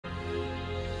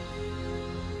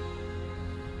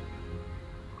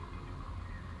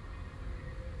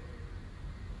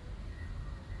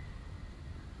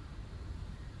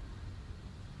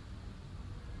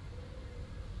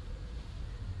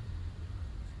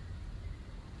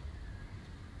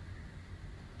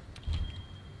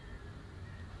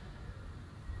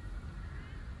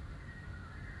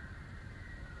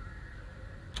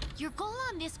Your goal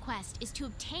on this quest is to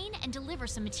obtain and deliver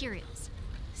some materials.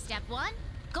 Step 1,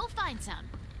 go find some.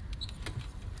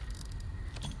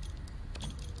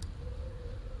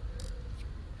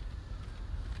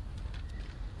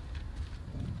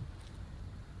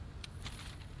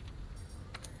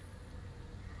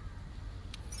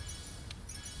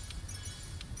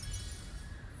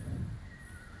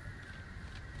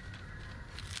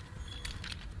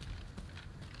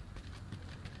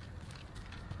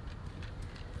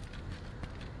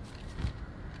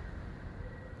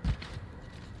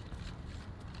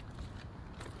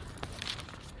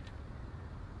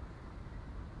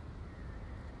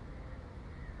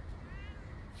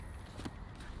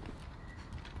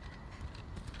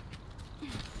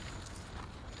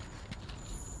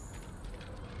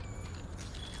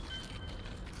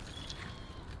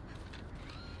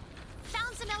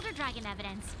 Some Elder Dragon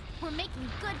evidence. We're making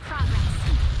good progress.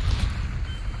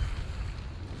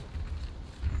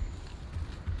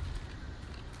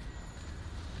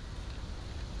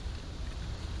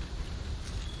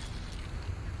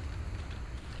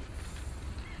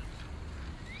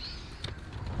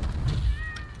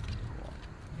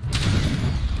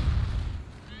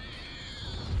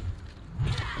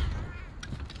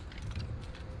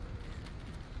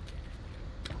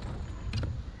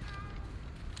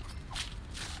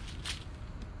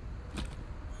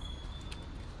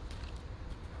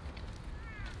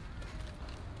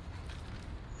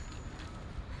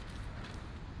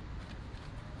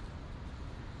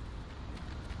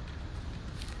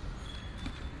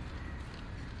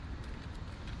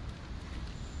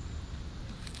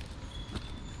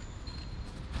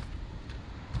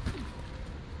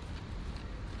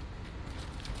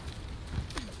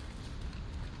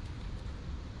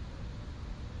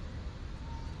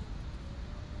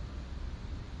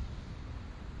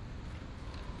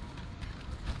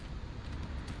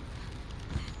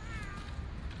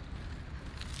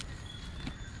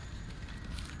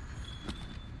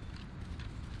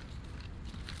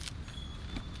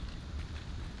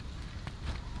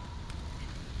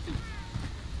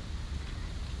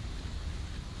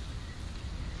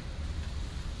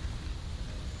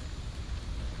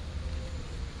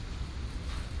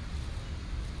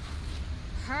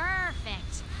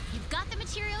 Perfect. You've got the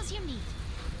materials you need.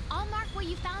 I'll mark where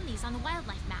you found these on the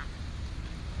wildlife map.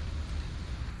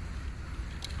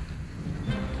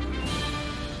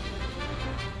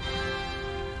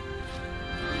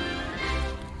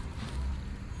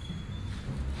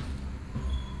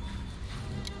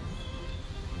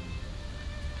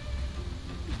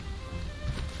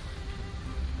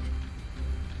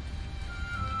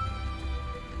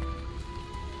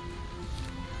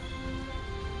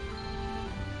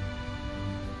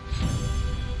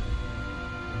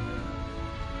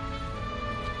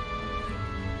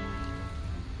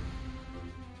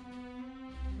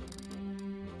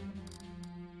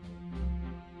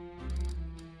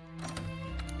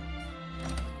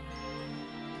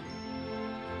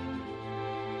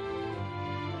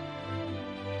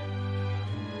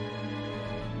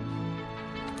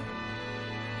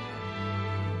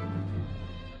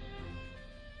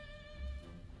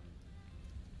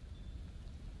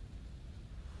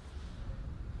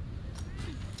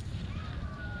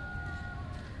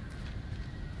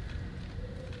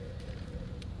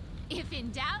 If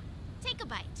in doubt, take a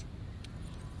bite.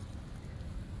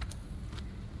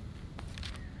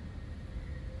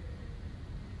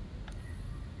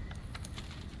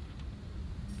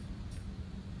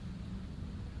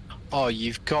 Oh,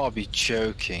 you've got to be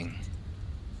joking.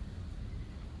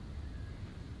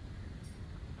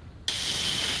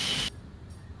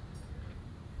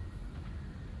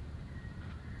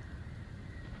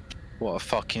 What a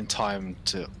fucking time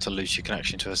to lose your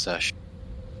connection to a session.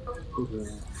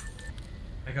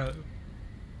 I got.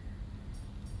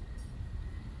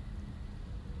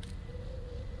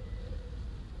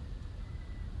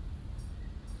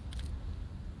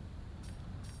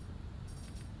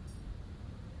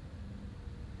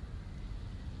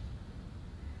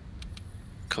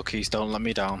 Cookies, don't let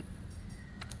me down.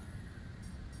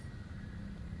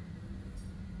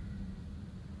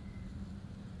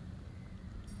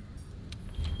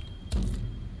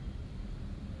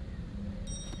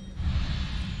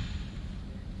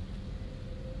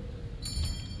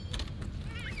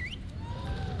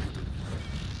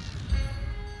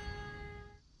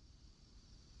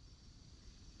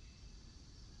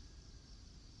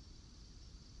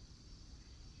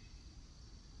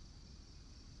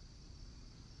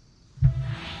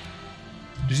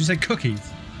 Did you say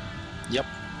cookies? Yep.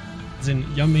 As in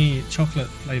yummy chocolate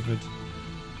flavoured.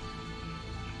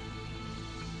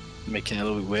 Making it a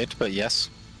little bit weird, but yes.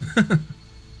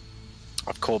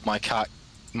 I've called my cat.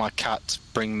 My cat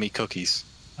bring me cookies.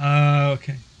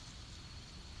 Okay.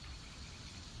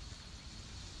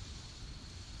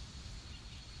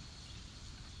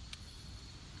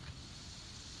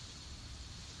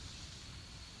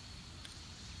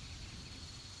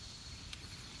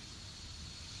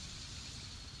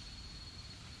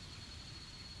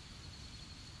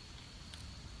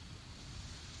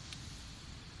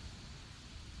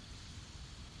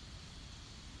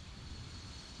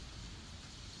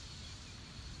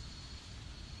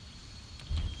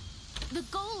 The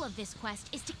goal of this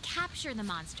quest is to capture the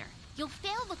monster. You'll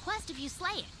fail the quest if you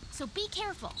slay it, so be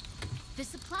careful. The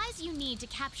supplies you need to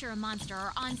capture a monster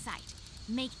are on site.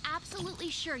 Make absolutely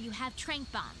sure you have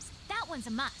tranq bombs. That one's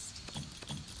a must.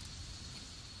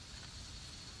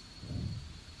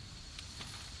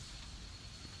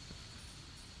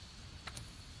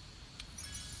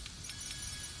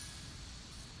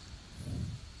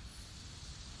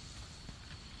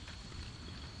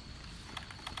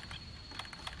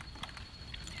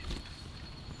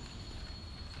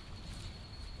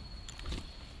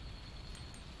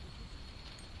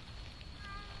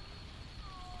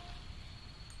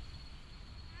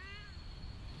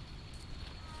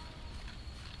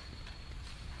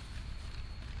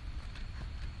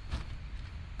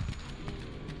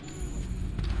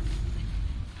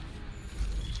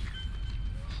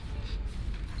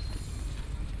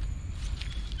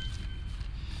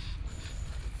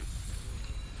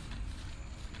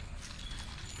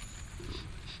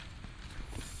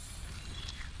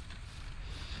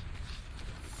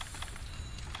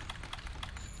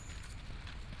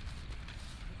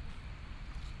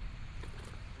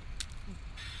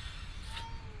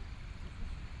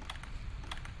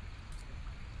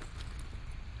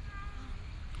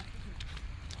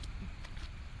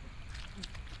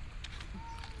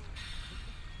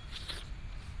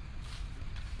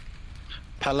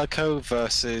 Pelico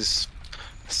versus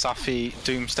Safi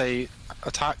Doomsday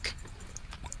attack.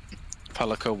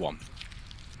 Pelico won.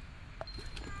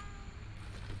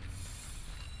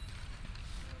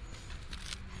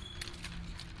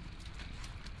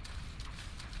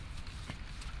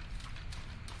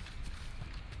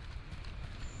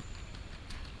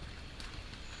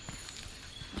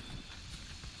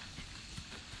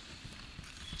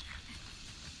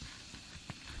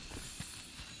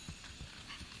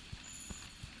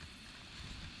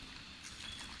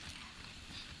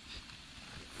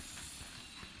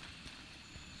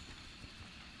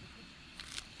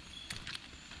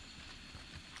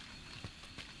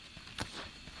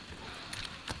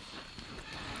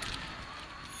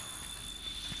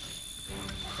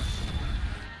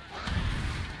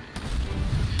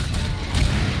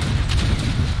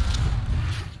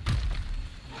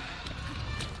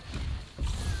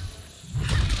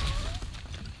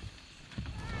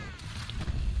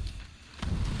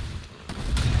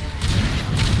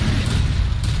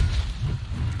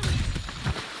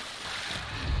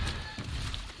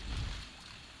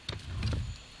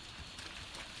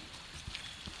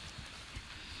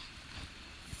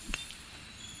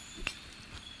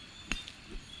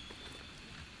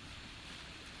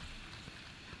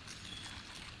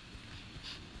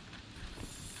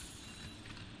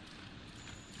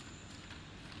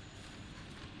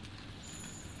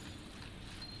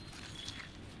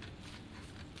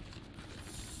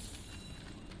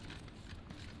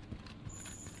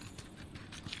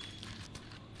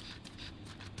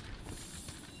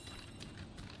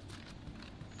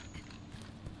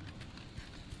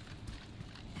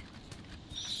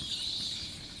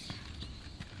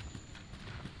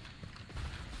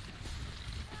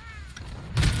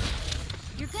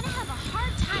 You're gonna have a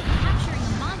hard time capturing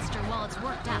a monster while it's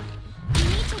worked up. You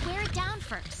need to wear it down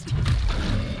first.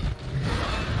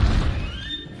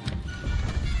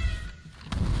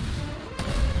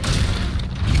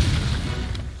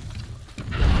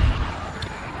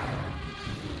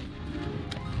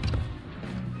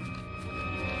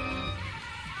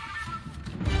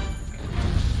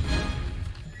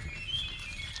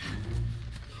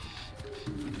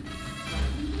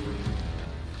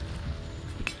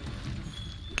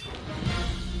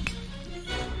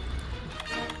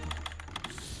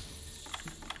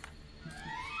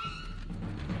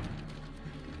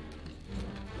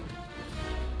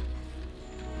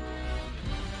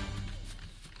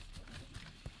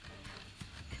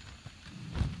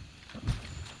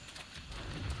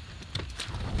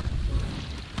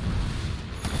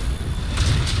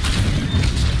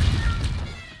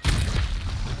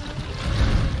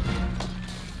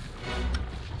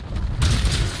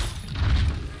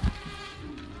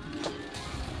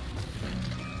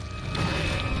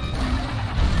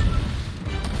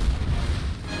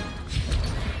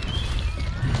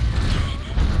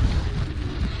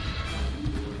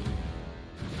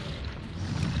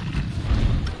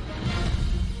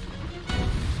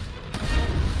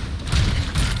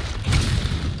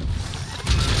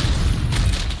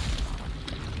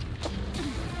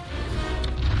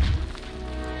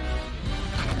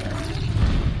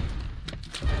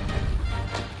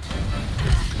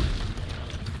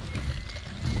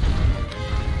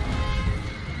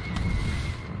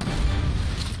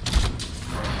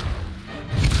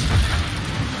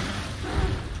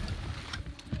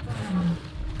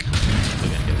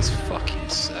 It's fucking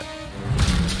sick.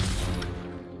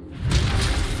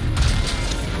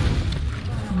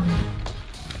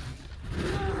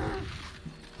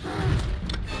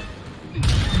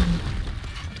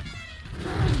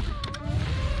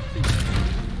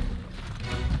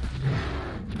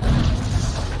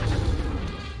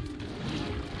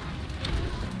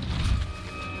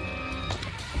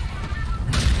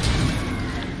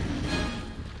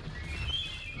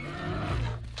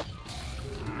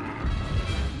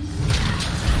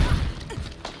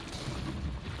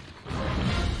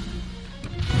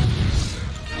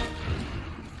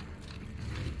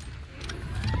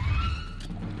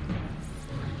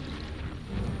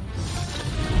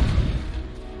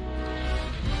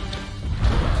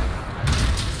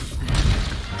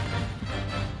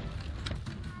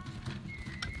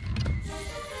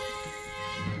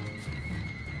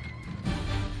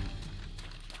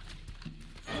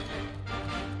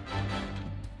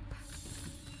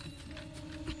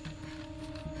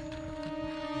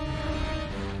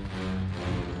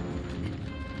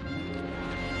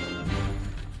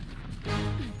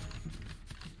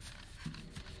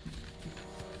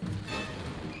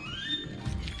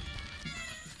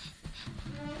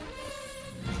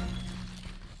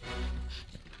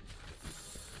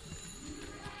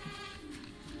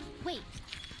 Wait,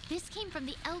 this came from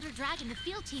the Elder Dragon the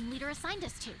field team leader assigned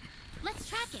us to. Let's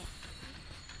track it.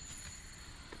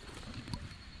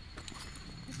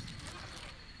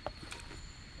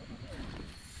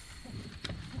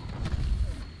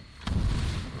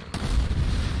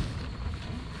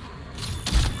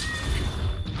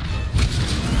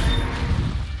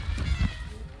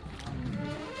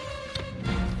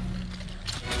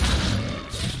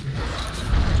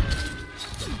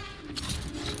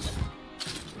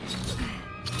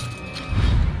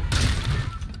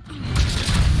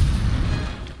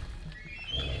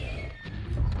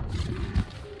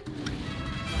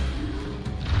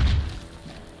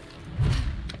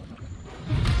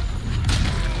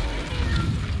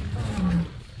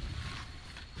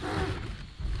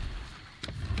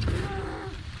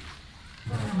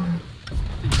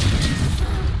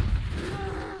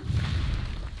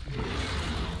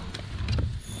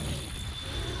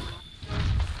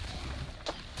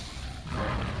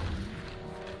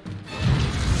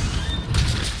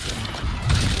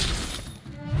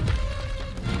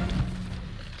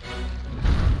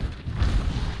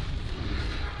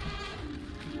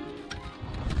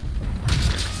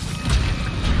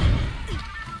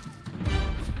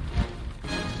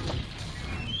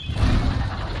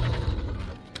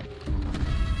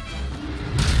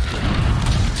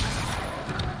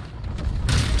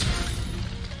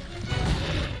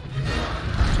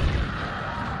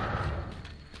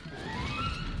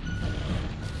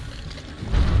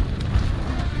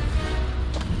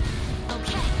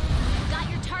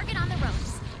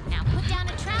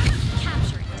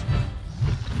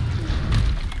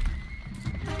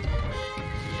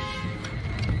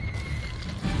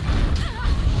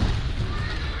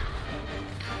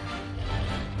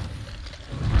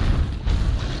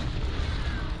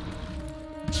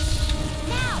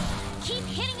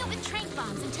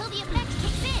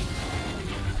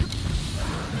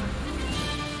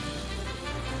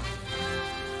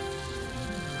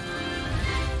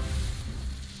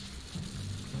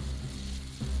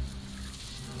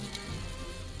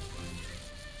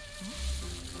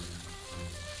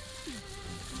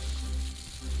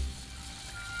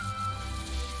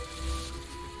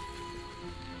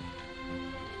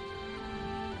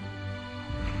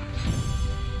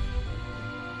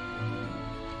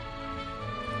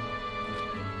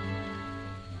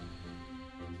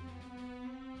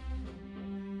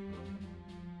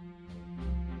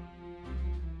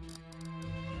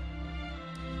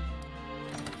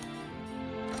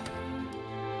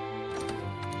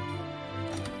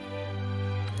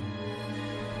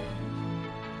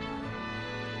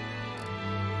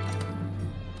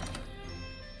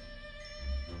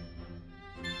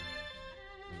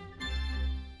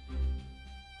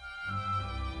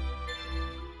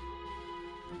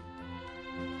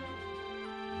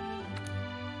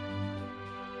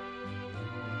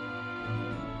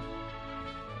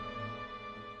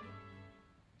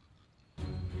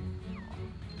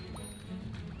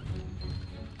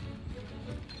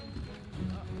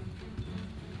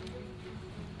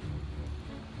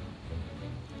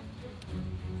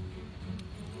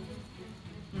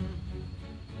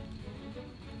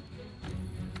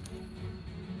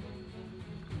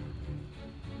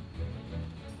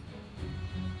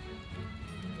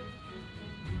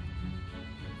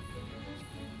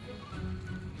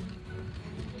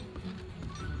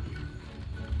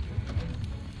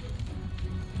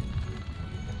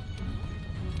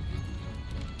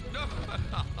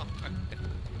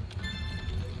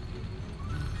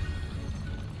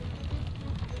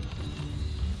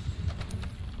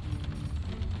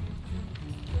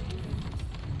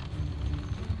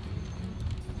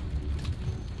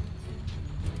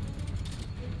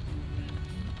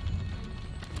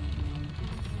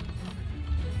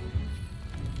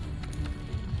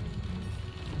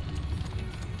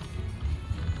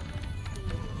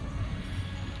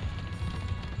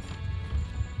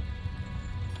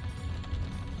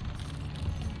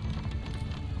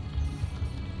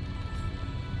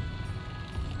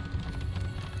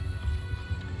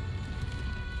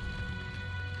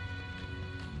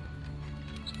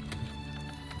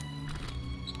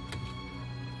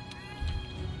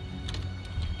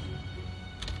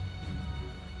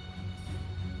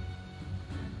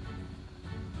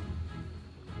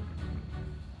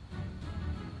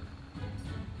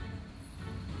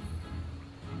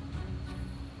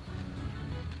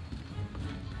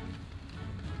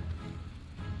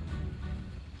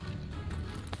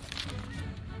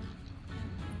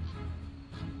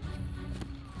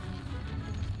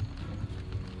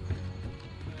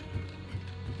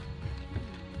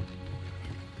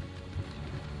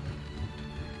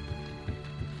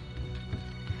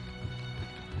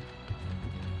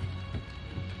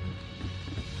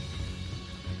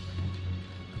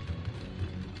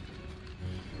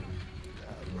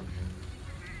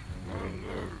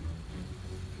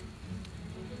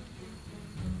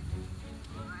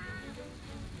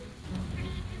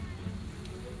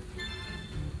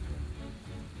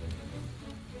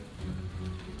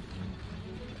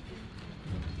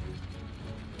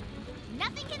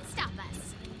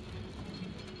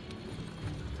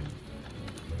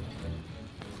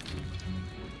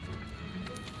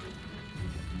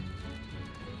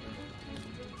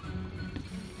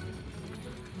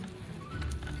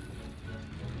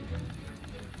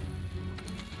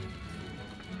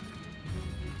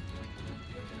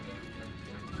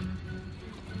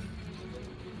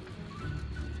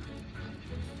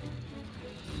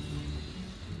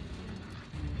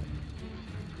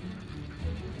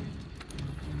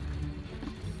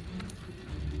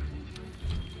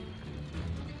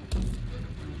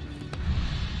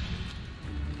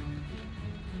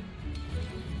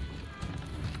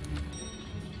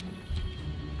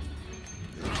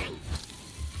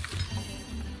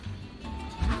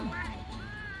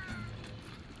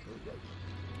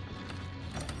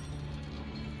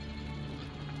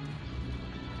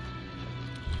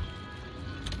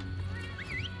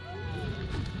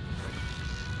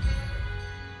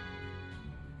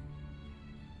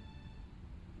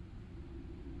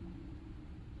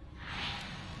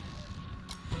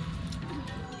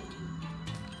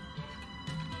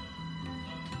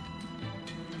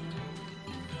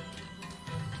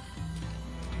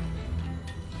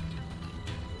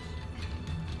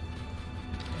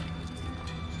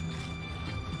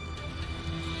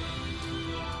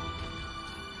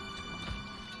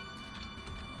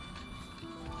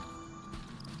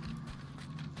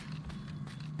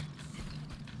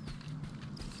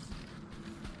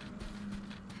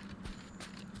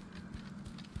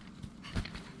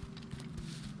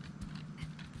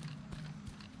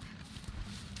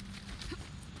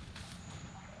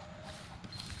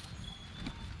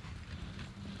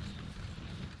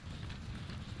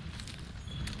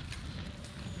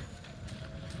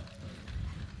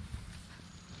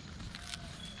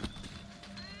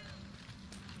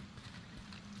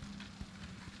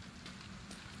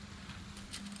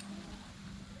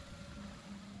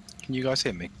 Can you guys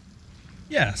hear me?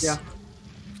 Yes. Yeah.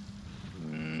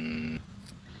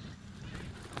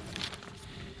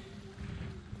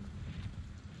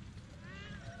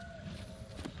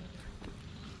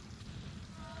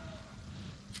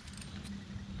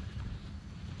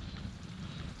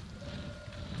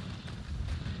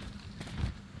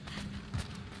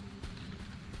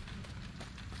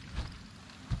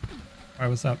 Alright,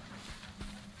 what's up?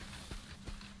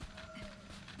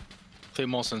 I think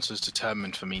more sense was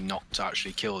determined for me not to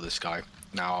actually kill this guy.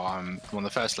 Now I'm on the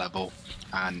first level,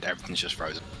 and everything's just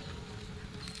frozen.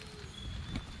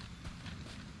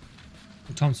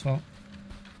 Tom's fault.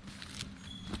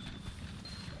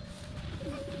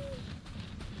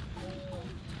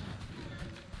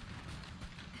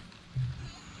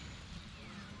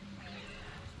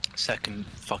 Second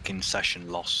fucking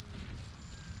session lost.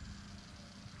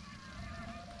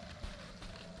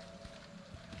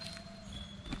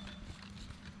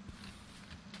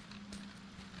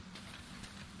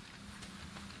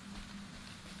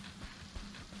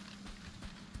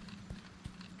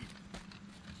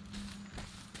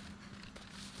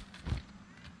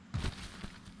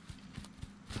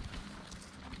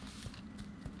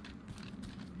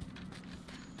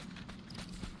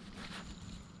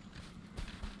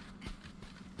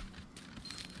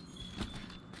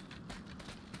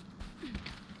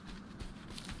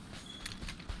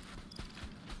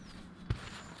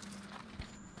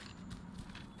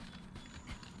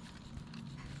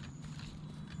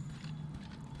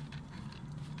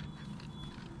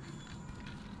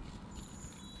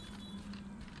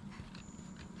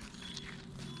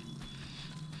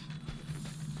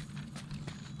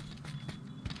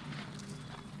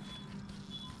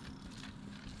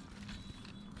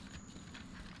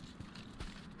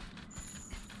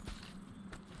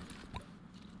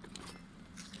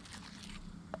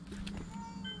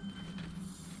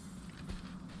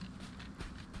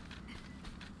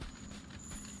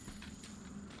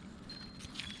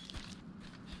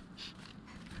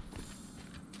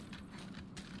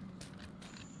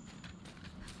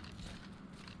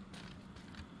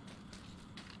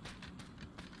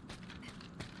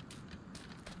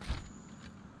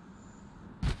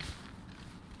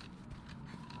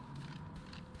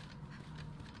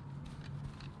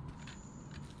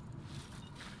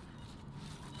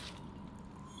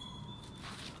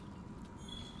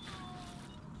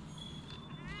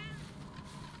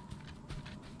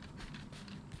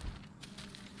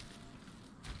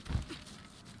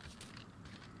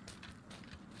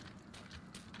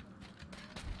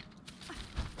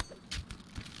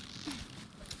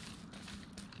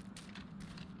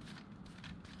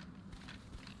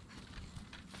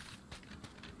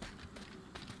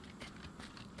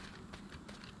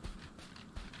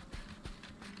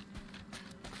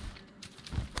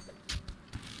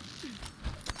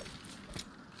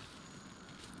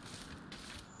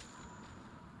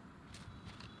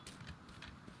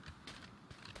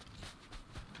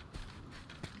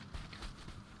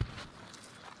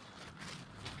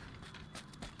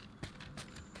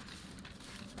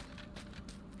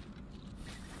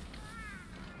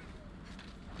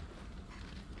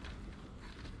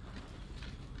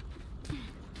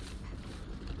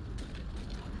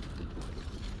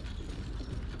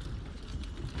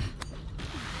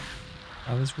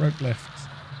 Oh, there's rope left.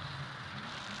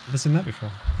 Never seen that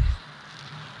before.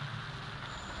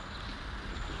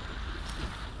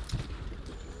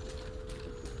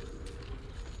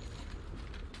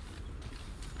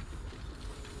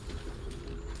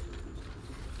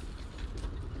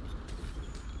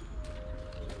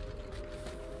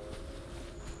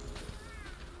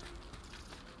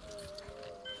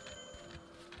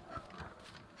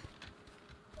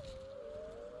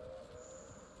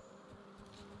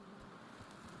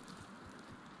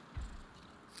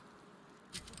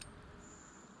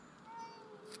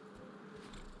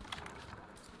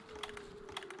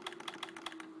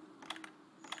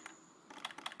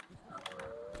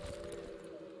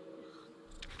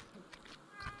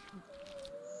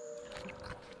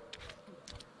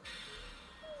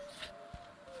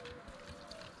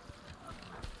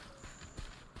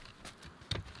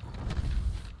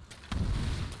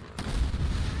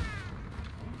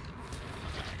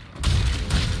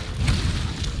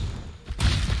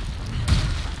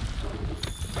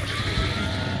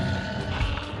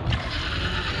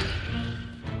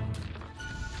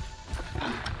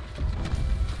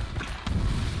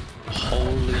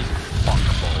 Holy fuck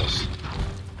balls.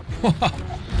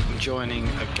 I'm joining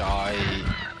a guy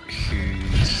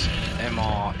whose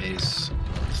MR is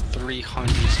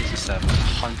 367,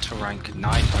 Hunter rank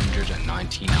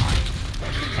 999.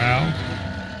 Wow.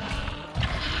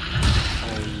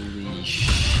 Holy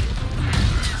shit.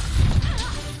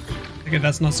 Okay,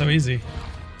 that's not so easy.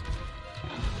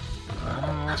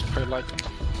 That's probably like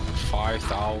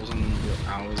 5,000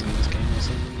 hours in this game or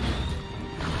something.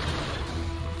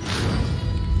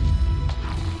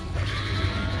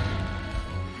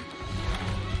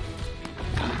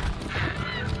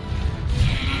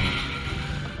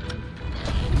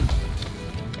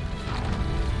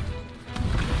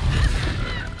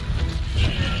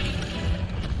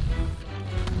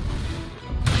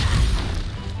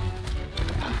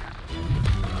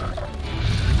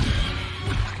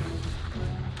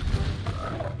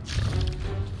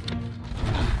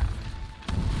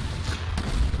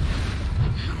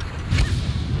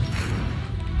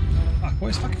 What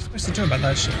is fucking supposed to do about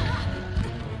that shit?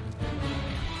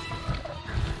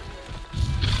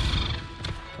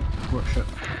 What shit?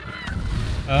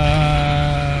 What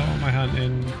am I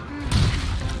hunting? I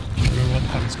don't remember what the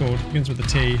fuck it's called. It begins with a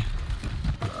T.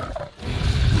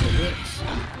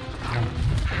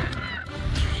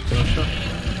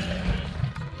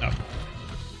 No.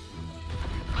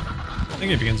 I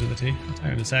think it begins with a T. I'll tell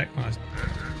you in a sec when I'm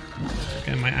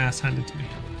getting my ass handed to me.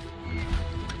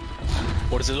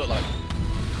 What does it look like?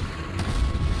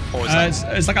 Or is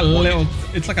It's like a little,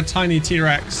 it's like a tiny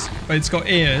T-Rex, but it's got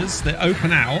ears that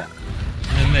open out,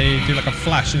 and they do like a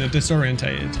flash and are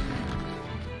disorientated.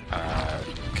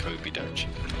 Kobe Doji.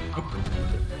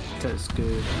 That's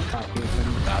good. Copy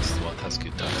thing. That's what that's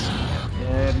good does.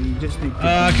 Yeah, but you just need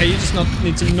to... Okay, you just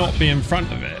need to not be in front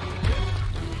of it.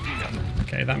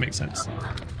 Okay, that makes sense.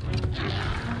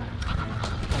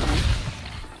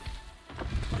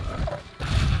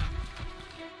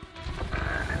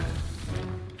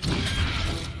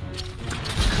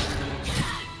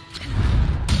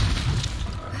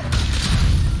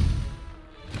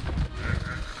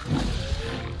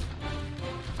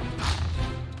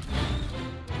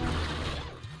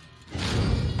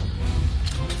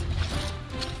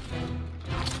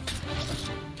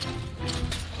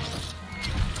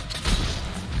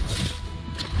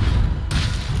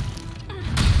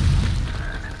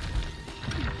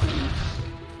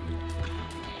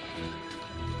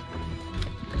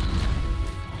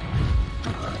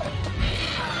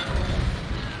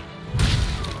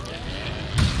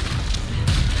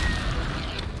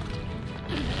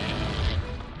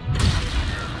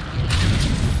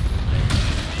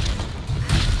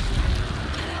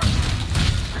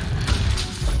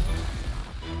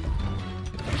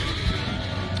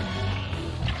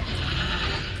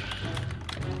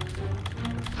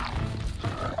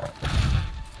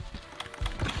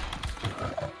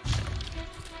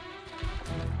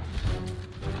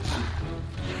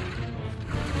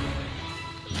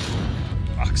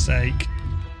 Fuck's sake.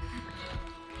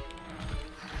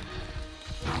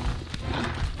 I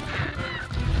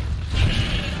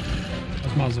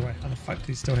was miles away. How the fuck did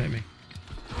he still hit me?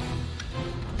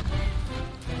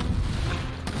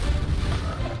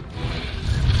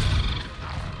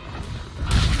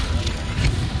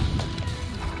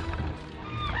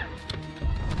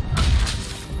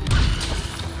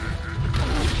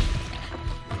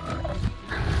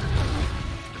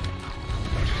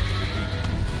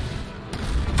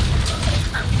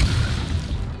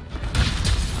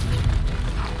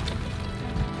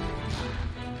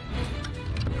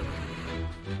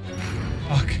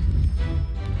 Fuck.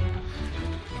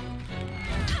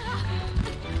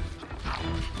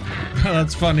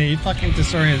 That's funny. He fucking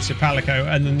disorients your Palico,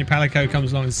 and then your Palico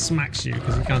comes along and smacks you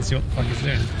because he can't see what the fuck he's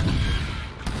doing.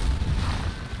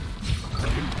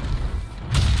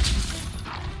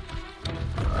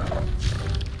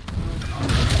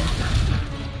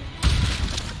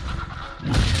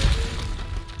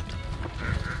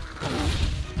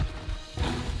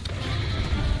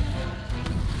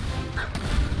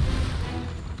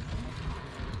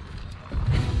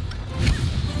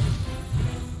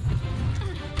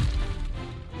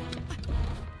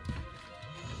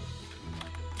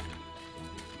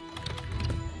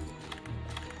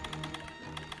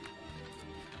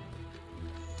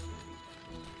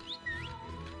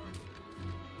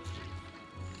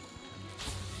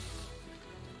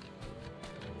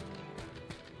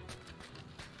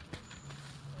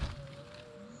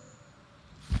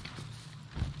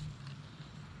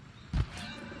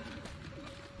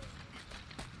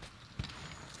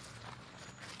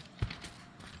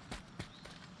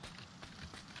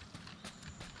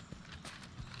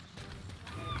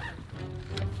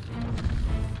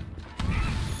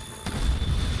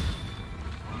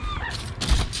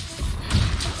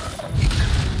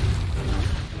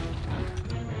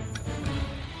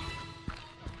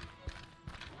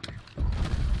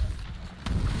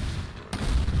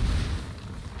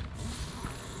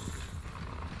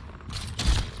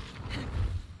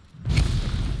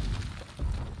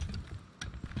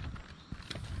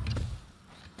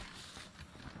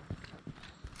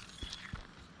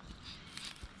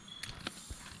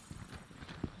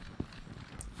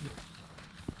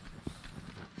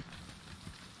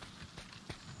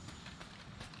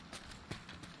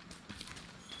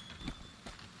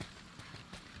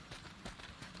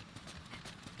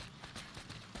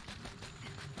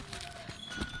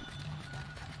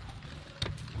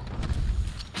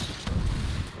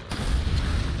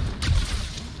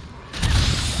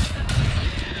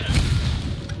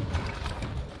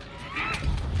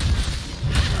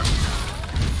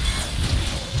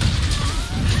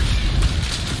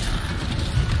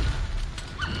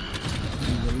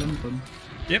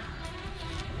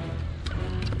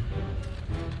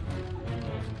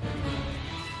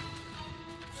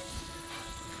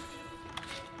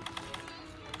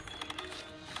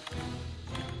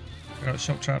 I got a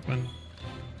shock trapman.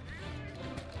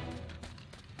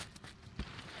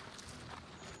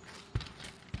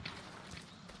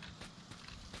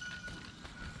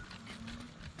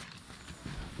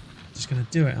 Just gonna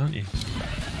do it, aren't you?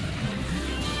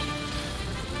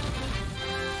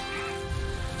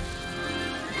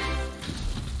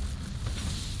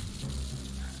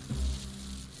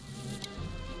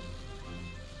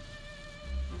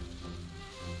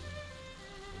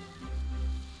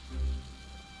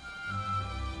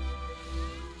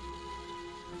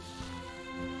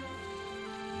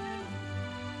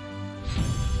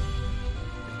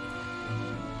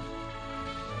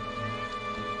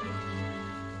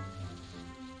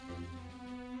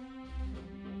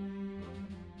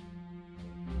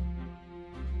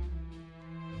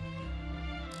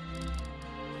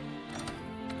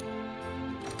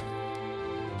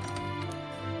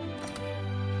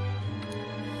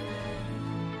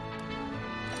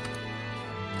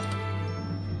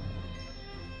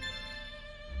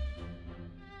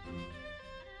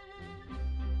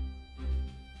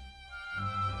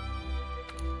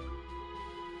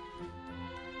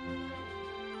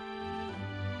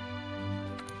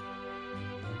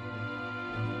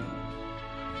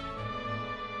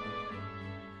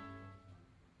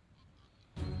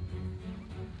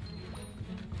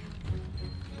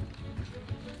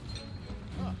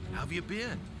 How have you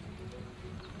been?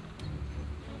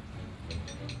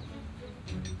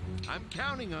 I'm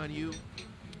counting on you.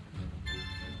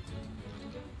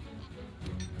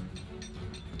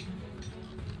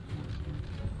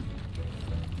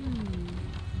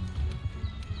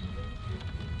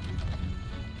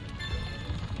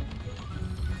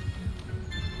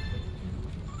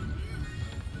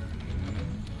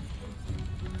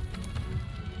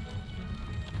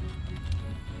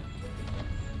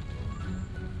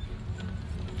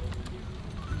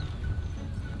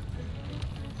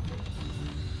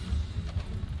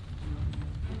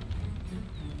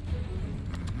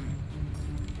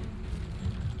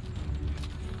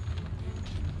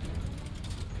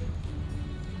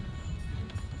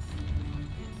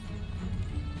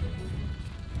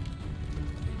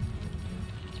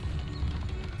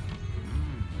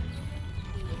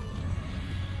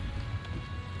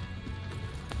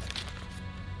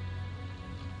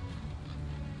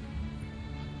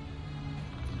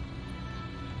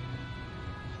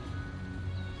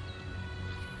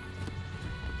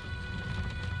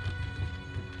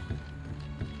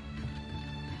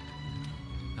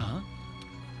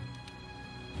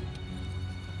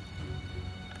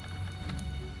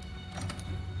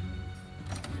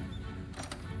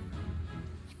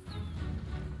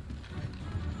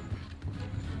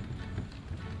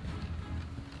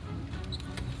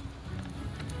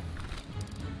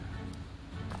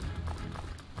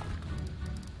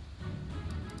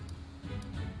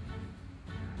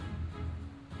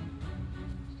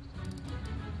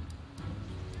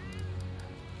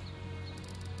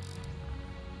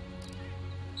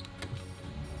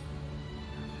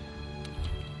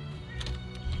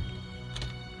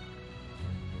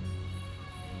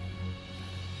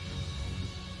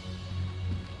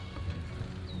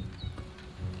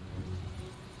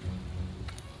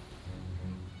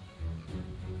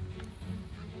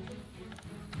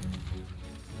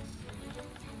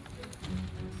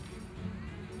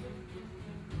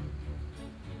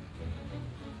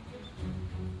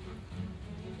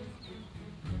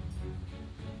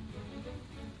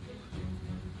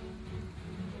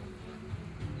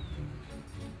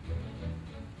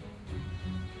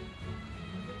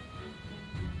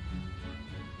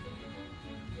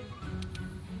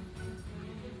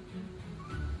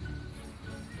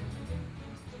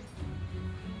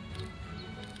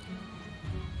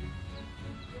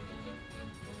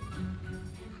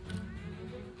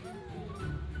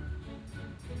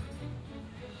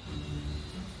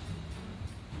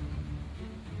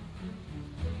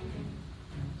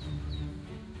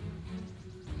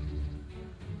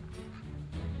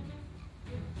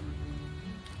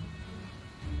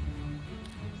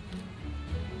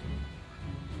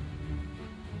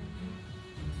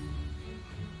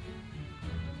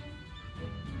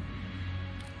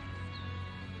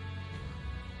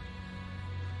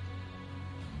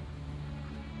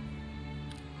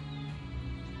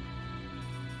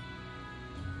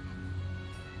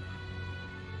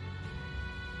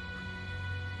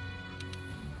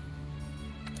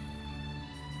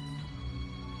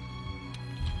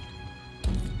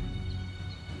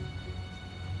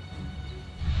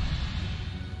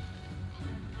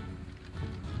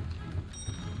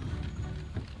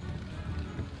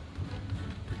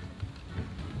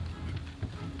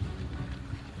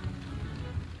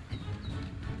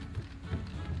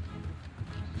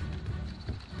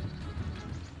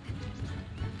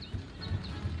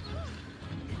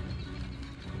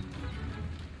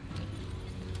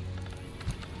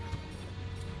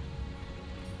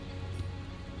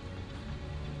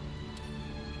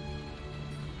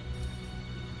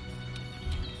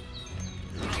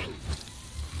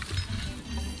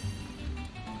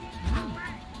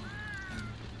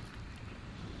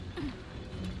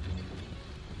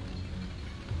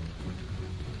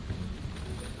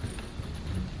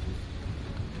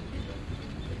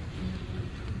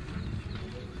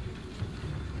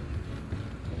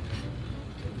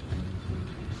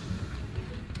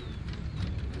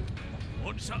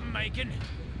 something making?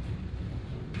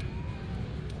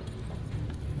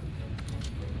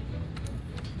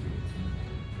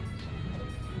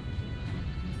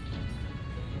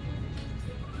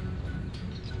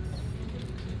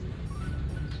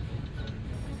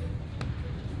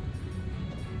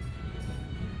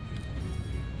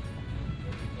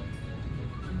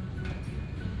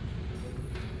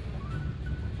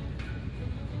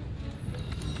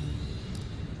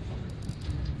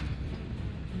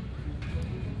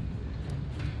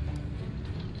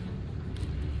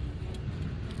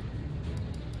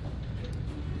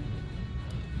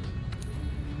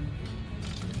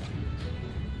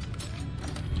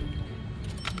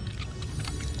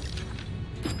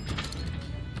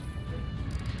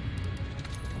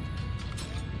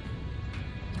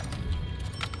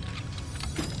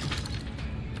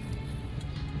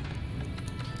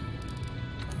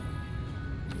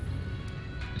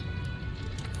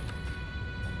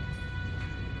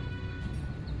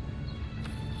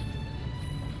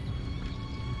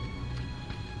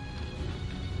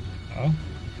 Oh.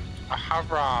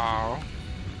 Hello.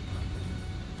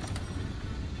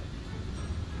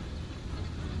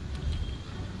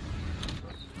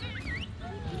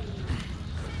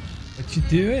 What you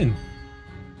doing?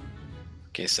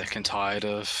 Get sick and tired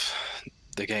of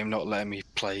the game not letting me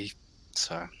play,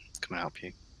 so come and help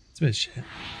you. It's a bit of shit.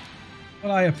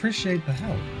 Well, I appreciate the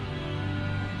help.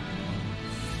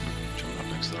 Jump up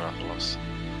next to the Rathalos.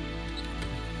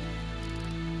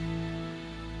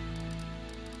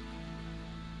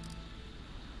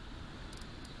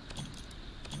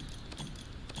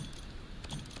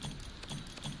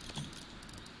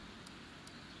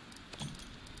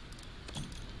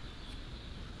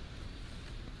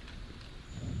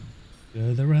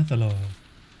 You're the Rathalor.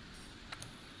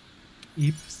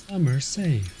 Keep summer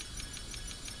safe.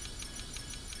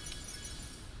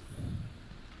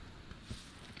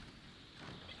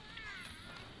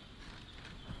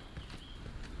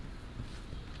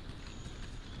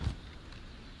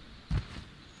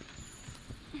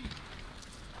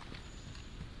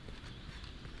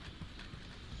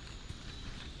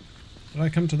 Did I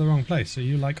come to the wrong place? Are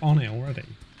you like on it already?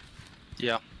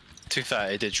 Yeah.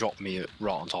 230 did drop me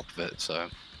right on top of it, so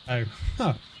Oh.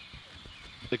 Huh.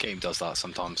 the game does that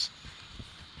sometimes.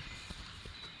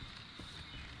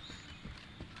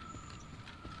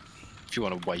 If you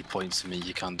want a waypoint to me,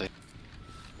 you can do.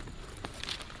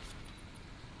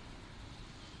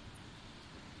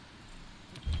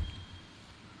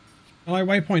 Can I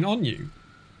waypoint on you?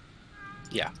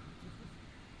 Yeah.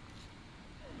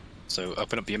 So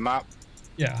open up your map,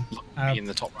 Yeah. look at me in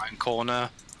the top right corner,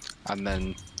 and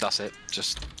then that's it.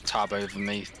 Just tab over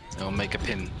me, it'll make a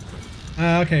pin.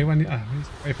 Okay, when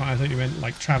waypoint, I thought you meant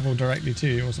like travel directly to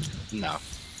you or something. No,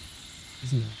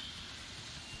 Isn't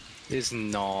it? it's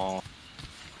not.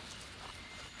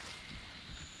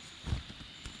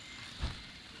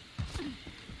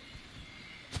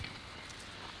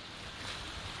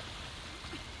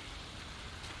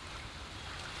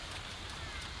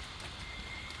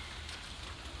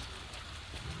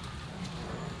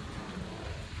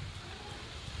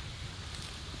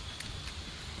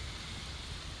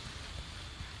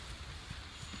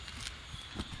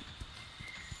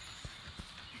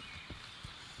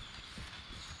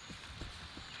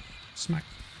 Smack.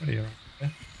 What are you right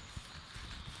there?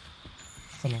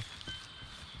 Fell off.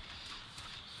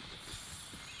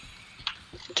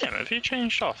 Tim, have you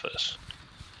changed office?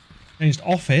 Changed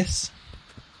office?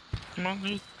 Well,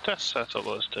 your desk setup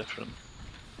looks different.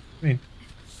 I mean,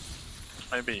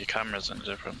 Maybe your camera's in a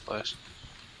different place.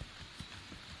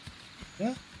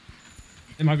 yeah.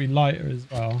 It might be lighter as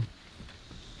well.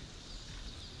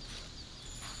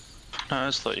 No, I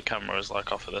just thought your camera was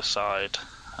like off to the side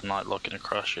and like looking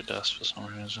across your desk for some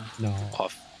reason. No.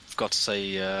 I've got to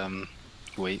say,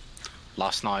 wait.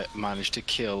 Last night I managed to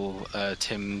kill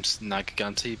Tim's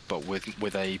Nagaganti, but with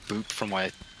a boop from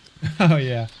my Oh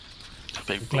yeah.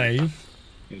 Big Glaive.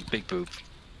 big boop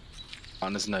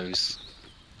on his nose.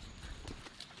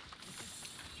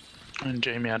 And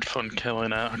Jamie had fun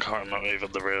killing it. I can't remember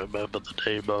even the room, but the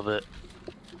name of it.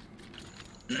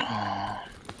 Oh.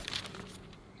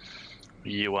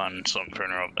 UN something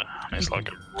or other. And it's like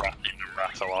a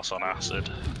Rathalos on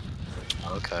acid.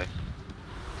 Okay.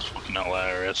 It's fucking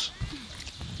hilarious.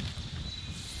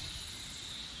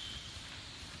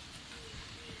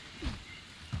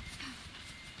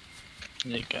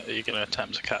 You're gonna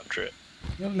attempt to capture it.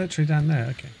 You're literally down there,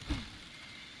 okay.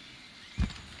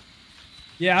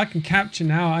 Yeah, I can capture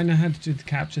now. I know how to do the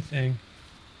capture thing.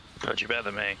 But you better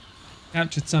than me.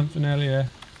 Captured something earlier.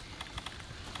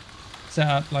 Set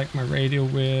up like my radial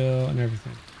wheel and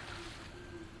everything.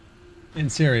 Getting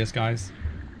serious, guys.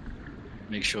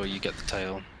 Make sure you get the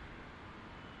tail.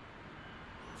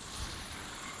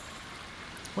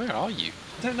 Where are you?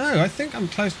 I don't know. I think I'm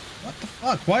close. What the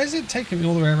fuck? Why is it taking me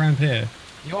all the way around here?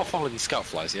 You are following scout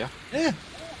flies, yeah? Yeah.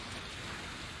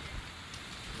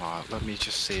 Alright, let me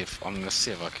just see if I'm gonna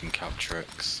see if I can capture it.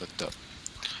 'Cause I don't...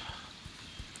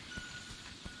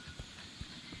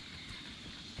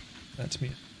 That's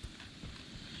me.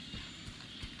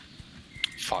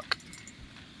 Fuck.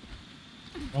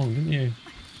 Wrong, didn't you?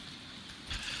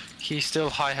 He's still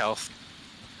high health.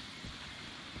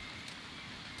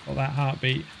 Got that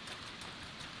heartbeat.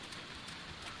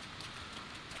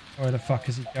 Where the fuck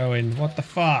is he going? What the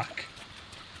fuck?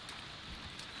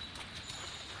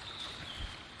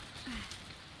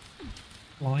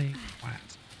 Flying flat.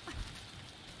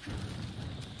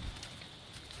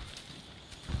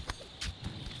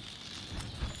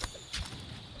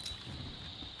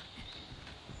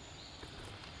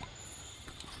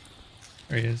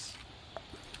 There he is.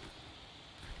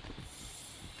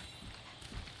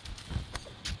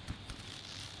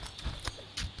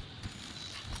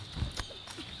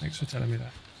 Thanks for telling me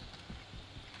that.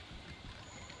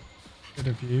 Good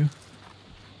of you.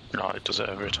 No, it does it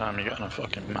every time you get on a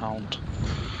fucking mound.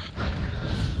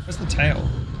 Where's the tail?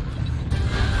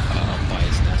 By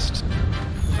his nest.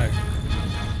 Oh.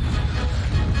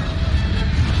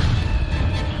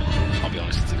 I'll be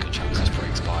honest, it's a good chance it's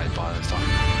pretty expired by this time.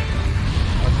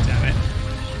 Oh, damn it.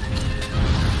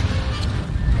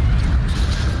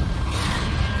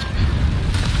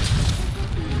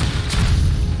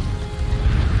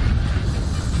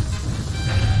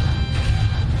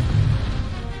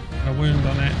 A wound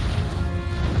on it.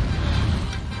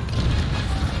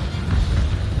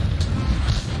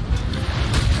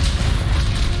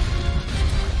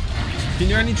 Can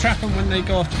you only trap them when they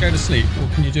go off to go to sleep, or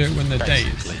can you do it when they're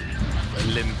Basically,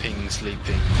 dazed? limping,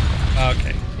 sleeping, Oh,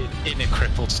 okay. in a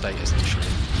crippled state essentially.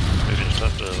 You just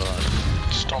have to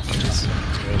like stop and just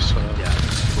so. Yeah,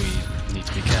 we need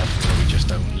to be careful that we just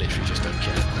don't, literally just don't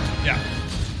kill it. Yeah.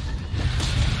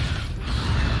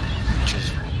 Which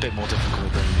is a bit more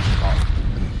difficult than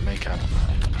make out.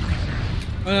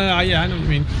 Yeah, I know what you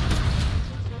mean.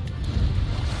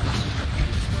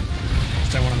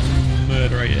 Just don't want to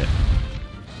murderate it.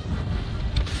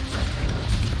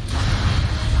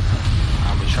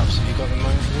 How many traps have you got in the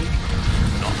moment for you?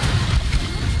 None.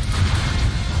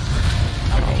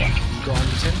 How many you got on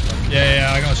your tin?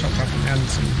 Yeah, I got a shot trap in the hand,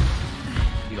 some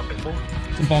You got before?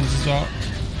 bombs as well.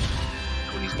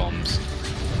 All these bombs.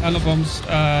 Not bombs,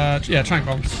 yeah, trank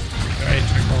bombs. Got 8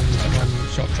 trank bombs and 1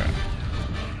 shot trap.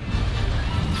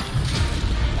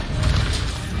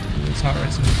 It's heart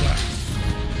rate's in the black.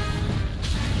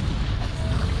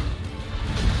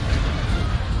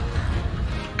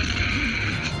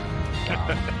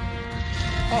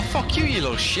 Oh, fuck you, you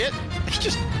little shit! He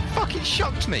just fucking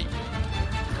shocked me!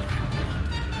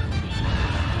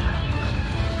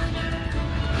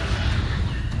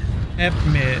 Help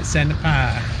me, send a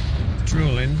pie.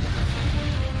 Drooling.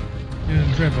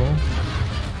 Doing dribble.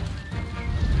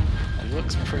 He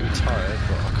looks pretty tired,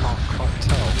 but I can't quite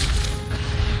tell.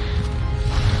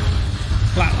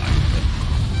 Flatline.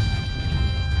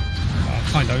 Oh,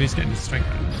 kind of, he's getting his strength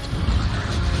back.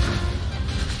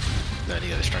 Then he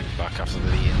got his strength back after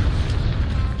the eating.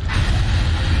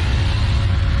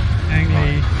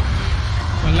 Angry.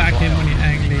 I like him when he's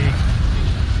angry.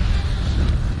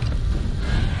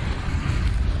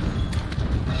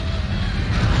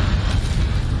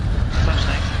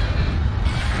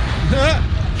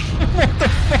 What the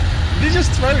fuck? Did he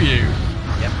just throw you?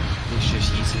 Yep. He's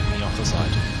just yeeting me off the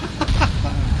side.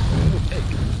 Oh, pig.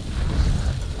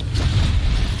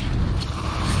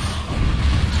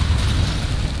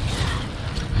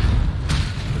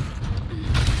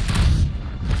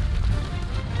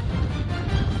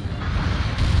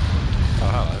 Oh,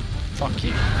 hello. Fuck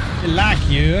you. I like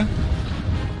you.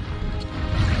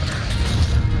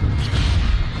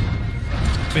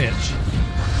 Bitch.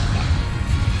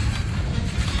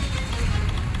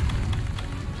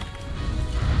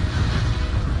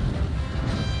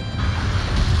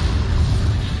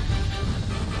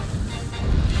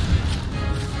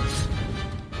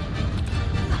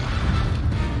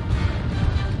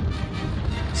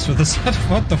 So the side,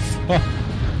 what the fuck?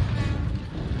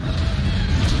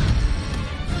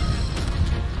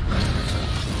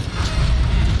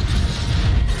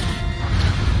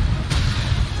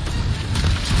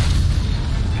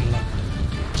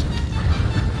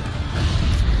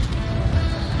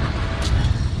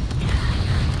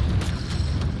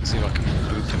 See if I can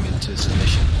boop him into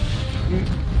submission.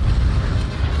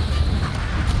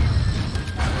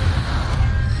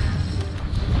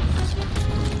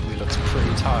 He looks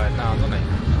pretty tired now, doesn't he?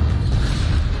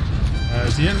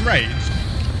 Is he enraged?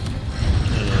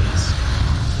 Yes.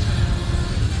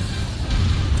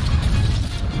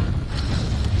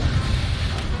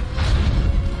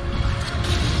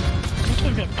 How do I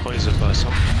get poisoned by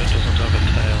something that doesn't have a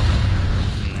tail?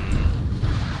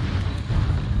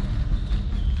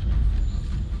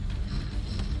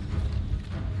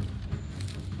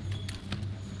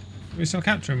 We still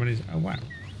capture him when he's. Oh wow.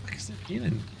 What is it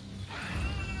healing?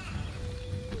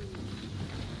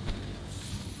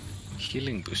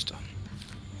 Healing booster.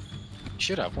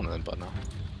 Should have one of them by now.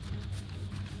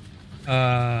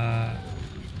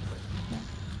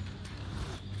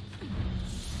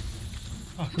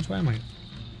 Oh, which way am I?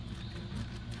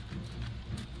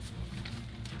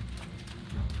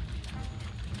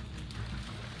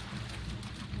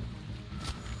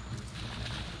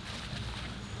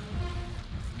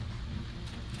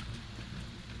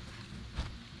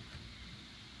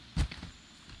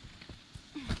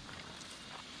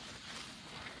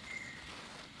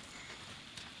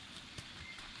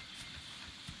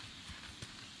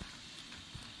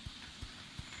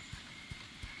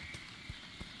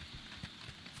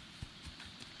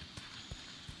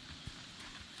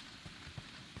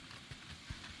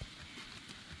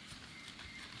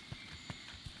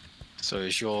 So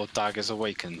is your daggers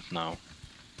awakened now?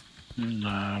 No,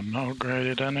 I'm not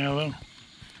upgraded any of them.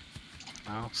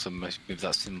 No? So maybe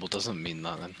that symbol doesn't mean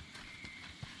that then.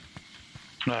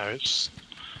 No, it's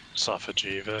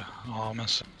Sophagiva armor.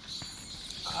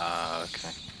 Ah, okay.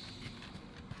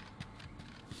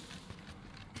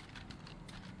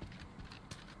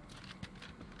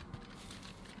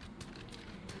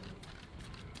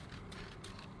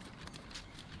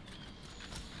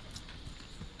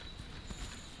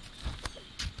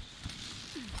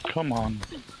 Come on.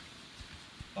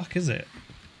 Fuck is it?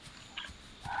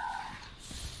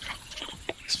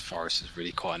 This forest is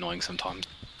really quite annoying sometimes.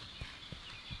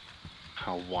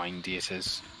 How windy it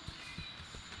is.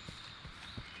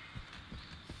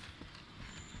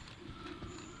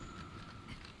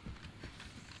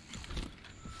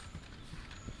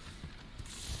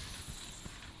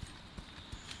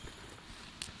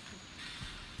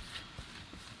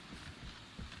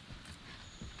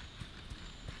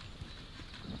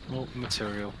 Oh,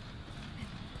 material.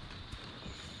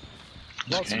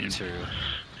 Lots of material.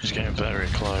 He's getting very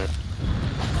close.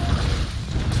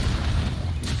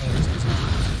 Oh, this is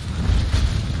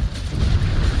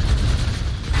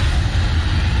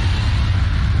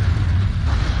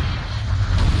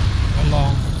how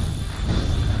long?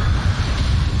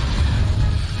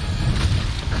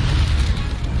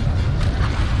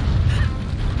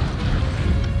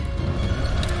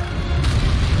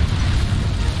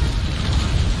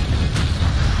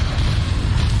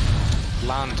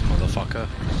 Land, motherfucker.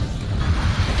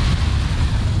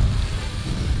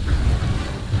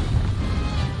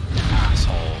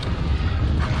 Asshole.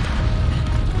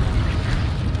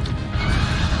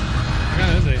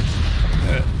 Where is he?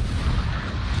 Do it.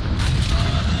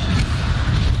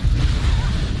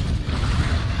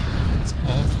 It's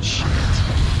off. Shit.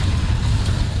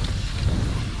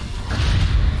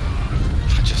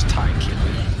 I just tank it.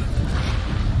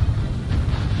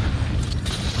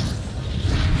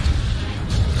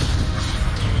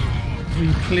 Will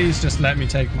you please just let me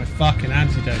take my fucking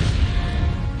antidote?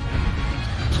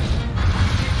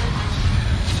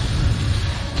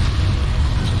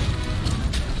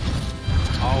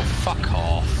 Oh, fuck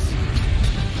off.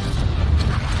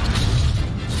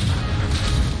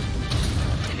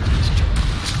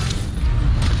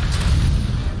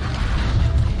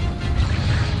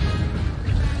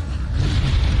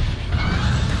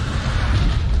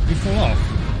 You fall off.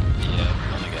 Yeah,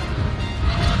 on again.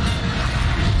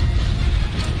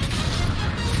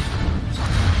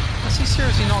 Has he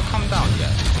seriously not come down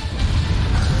yet?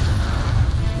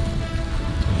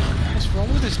 What's wrong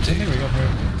with this I think dude? we got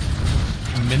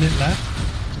a minute left.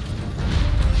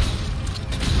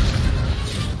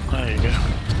 There you go.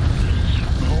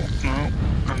 Oh,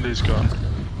 no. And he's gone.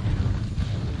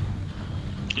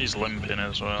 He's limping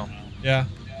as well. Yeah.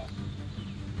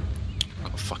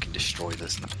 Gotta fucking destroy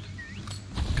this now.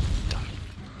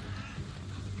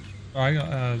 Oh, I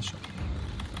got shot.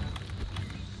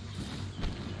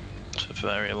 It's a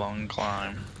very long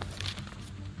climb.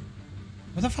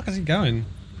 Where the fuck is he going?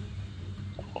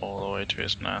 All the way to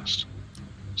his nest.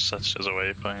 Such as a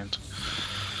waypoint.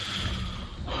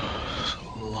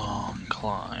 Long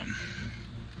climb.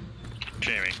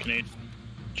 Jamie, can you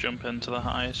jump into the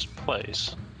highest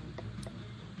place?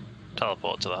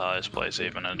 Teleport to the highest place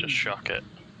even and just shock it.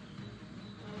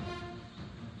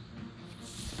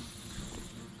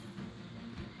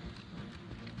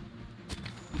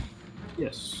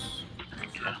 Yes.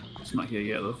 Okay. It's not here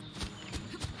yet though.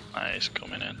 He's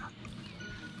coming in.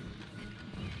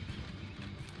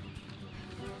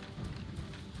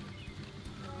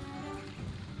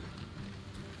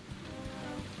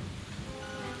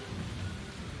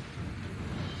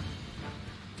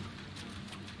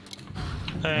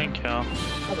 Thank you.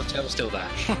 Oh, the tail's still there.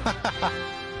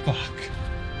 Fuck.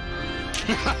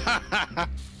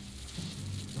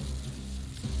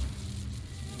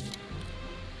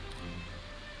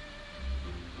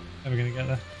 Never gonna get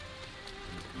there.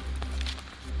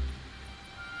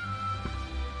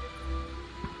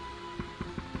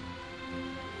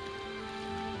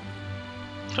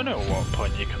 I don't know at what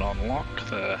point you can unlock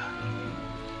the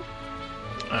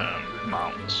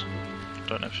mounts.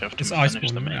 Don't know if you have to It's finish Iceborne, the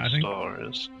isn't it, main I think?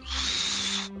 stories.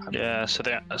 Yeah, so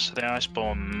the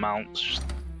Iceborne mounts,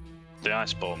 the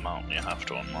Iceborne mount you have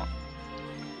to unlock.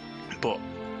 But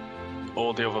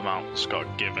all the other mounts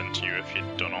got given to you if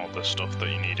you'd done all the stuff that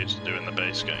you needed to do in the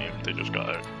base game. They just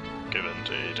got given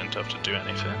to you. You didn't have to do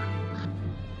anything.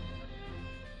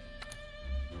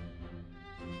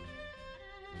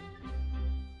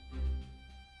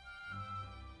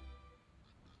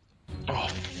 Oh,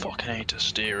 fucking hate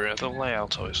Asteria. The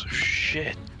layout is so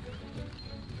shit.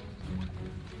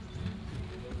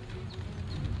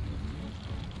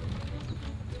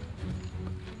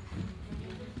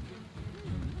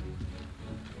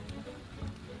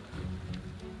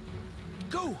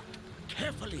 Go!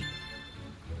 Carefully!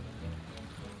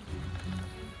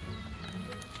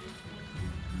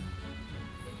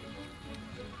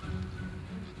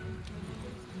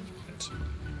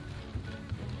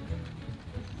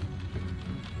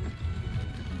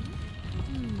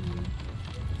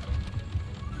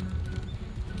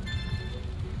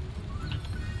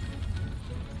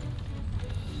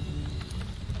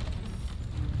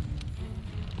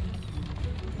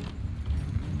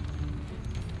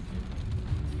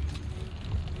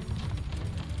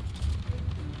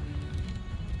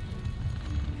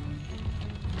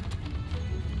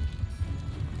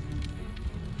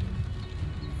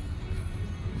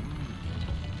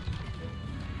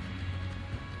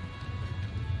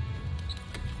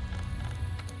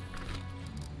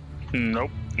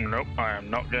 Nope, nope, I am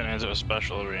not getting into a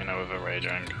special arena with a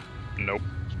raging. Nope.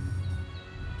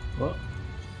 What?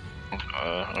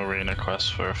 Arena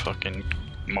quest for a fucking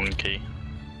monkey.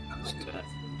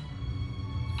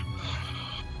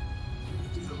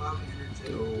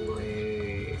 Go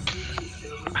away.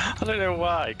 I don't know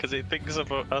why, because it thinks I've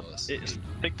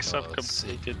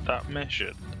completed that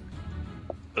mission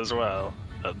as well,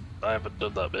 and I haven't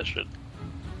done that mission.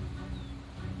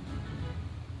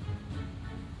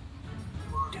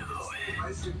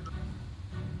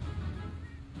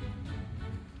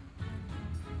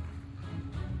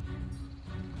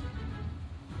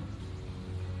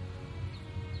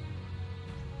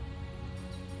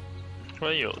 Where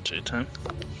are you up to, Tim?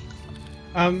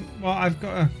 Well, I've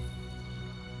got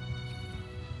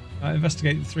to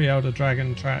investigate the 3 Elder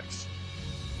Dragon tracks.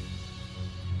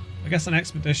 I guess an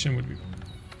expedition would be...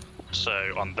 So,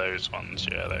 on those ones,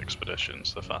 yeah, the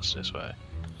expedition's the fastest way.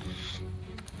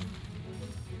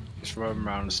 Just roam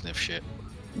around and sniff shit.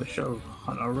 The show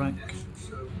hunter rank.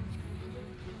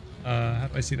 how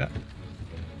do I see that?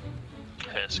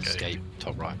 Escape,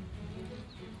 top right.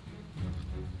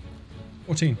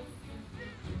 14.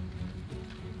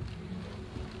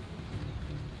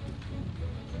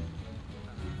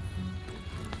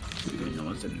 No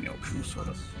one's in the optional sort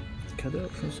of. Can the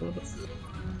optional sort of?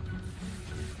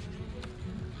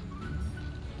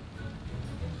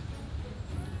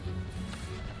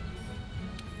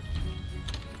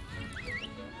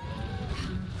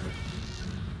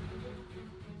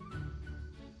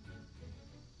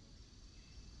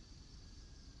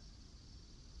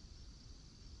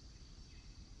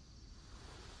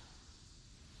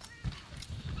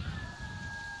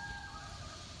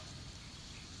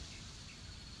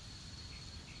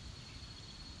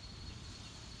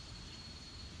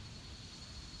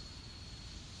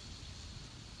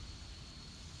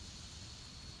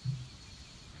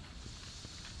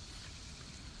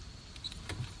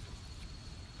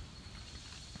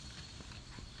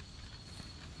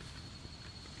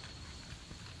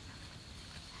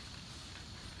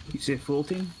 You say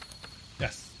 14?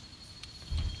 Yes.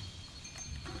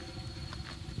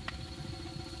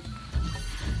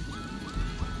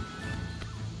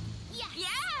 Yeah!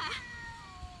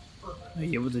 Are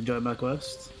you able to join my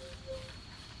quest?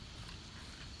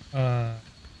 Oh?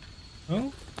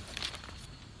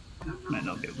 Might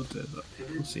not be able to, but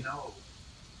we'll see.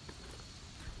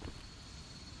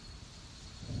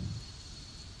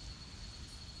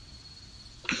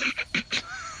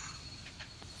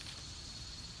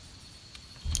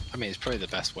 I mean, it's probably the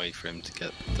best way for him to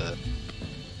get the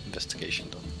investigation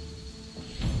done.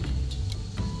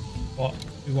 What?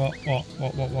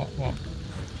 What?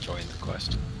 Join the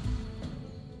quest.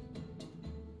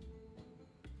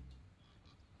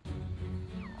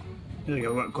 Yeah,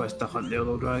 you got a quest to hunt the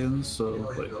other dragons, so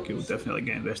like you'll definitely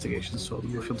get investigations for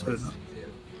them if you're doing it.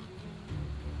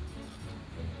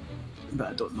 But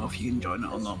I don't know if you can join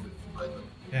it or not.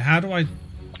 Yeah, how do I...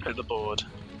 Hit the board.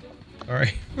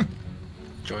 Sorry.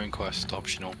 Join quest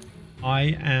optional.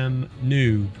 I am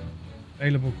noob.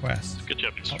 Available quest. Good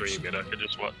job you streaming. I could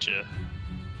just watch you.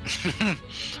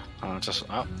 Oh,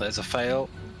 there's a fail.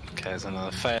 Okay, there's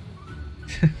another fail.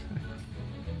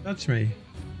 Touch me.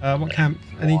 What camp?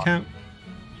 Any camp?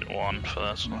 One for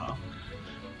this one.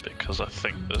 Because I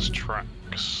think there's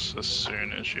tracks as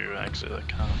soon as you exit the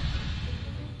camp.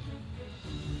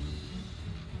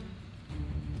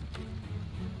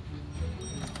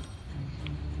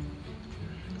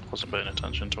 Wasn't paying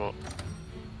attention to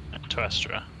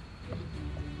Estra.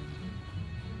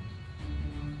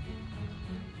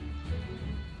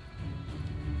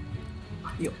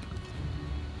 Yep.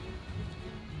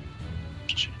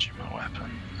 Changing my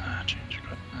weapon. Change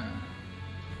equipment.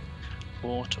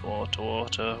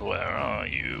 Water. Where are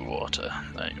you, water?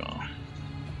 There you go.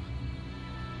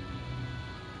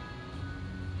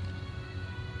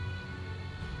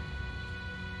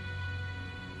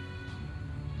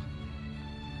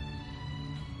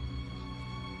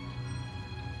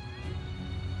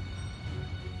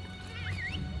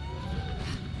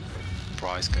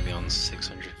 Price gonna be on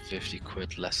 650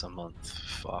 quid less a month.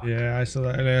 Fuck. Yeah, I saw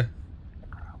that earlier.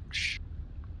 Ouch.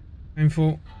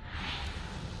 Painful.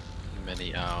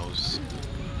 Many hours.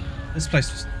 This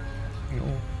place was...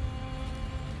 Oh.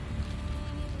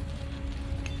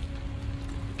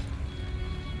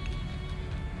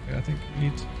 Okay, I think we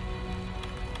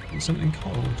need something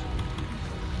cold.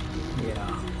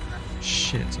 Yeah.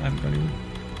 Shit, I haven't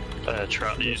got any...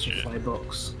 Try to use There's a your, supply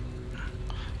box.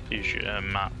 use your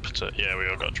map to... Yeah, we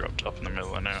all got dropped off in the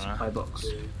middle of nowhere. Supply box.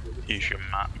 Use your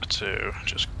map to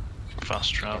just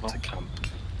fast travel. Get to camp.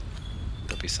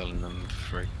 They'll be selling them for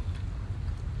free.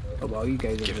 Oh well, you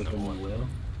guys are Giving them living well.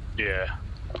 Yeah.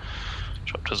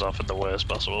 Dropped us off at the worst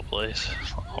possible place.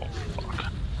 Oh,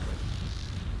 fuck.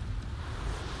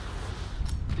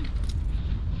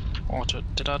 What,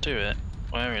 did I do it?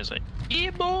 Where is it?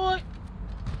 Yeah, boy!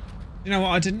 You know what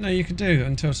I didn't know you could do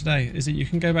until today? Is that you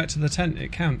can go back to the tent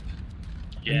at camp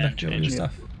and Yeah, look at all your change it.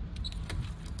 stuff.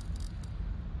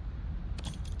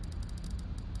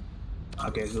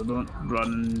 Okay, so don't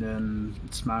run and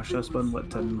smash this one,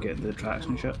 let Tim get the tracks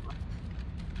and shit.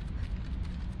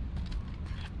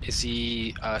 Is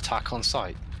he attack on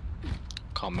site?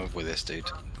 Can't move with this dude.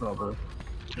 Probably.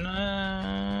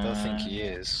 I don't think he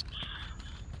is.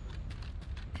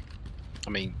 I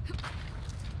mean,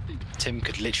 Tim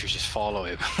could literally just follow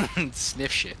him and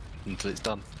sniff shit until it's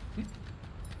done. It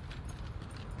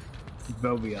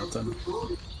will be out then. I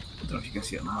don't know if you can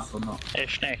see it on the map or not. Hey,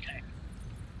 Snake.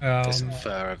 There's some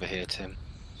fur over here, Tim.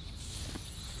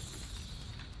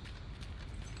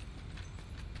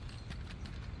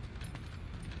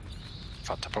 In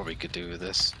fact, I probably could do with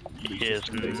this. He is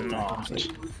not.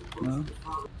 No?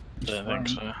 Don't think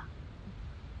so.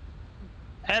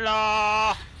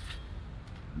 Hello!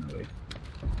 No way.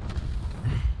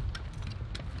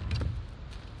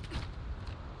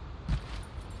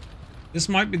 This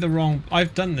might be the wrong...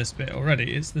 I've done this bit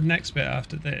already. It's the next bit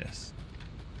after this.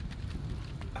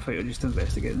 I thought you were just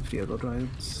investigating 3 other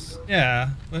drives.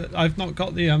 Yeah, but I've not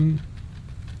got the...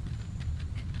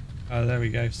 Oh, there we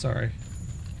go. Sorry.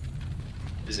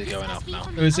 Is it going up now?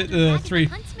 So is it the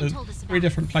three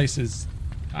different places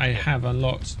I have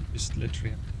unlocked? Just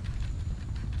literally...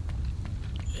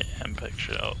 Yeah, and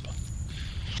picture it up.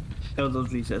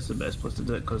 Elder's Reset's the best place to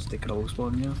do it because they can all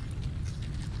spawn you.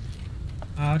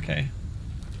 Ah, okay.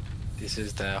 This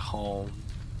is their home.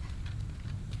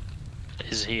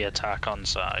 Is he attack on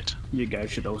site? You guys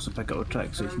should also pick up a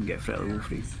track so you can get threat level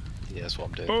 3. Yeah, that's what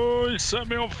I'm doing. Oh, he set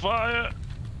me on fire!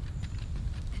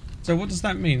 So what does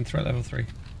that mean, threat level 3?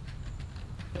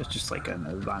 It's just like an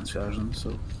advanced version,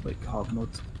 so like hard mode.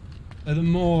 So the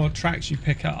more tracks you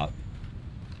pick up...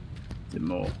 The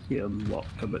more you unlock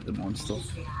about the monster.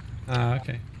 Ah,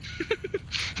 okay.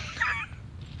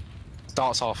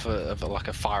 Starts off like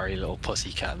a fiery little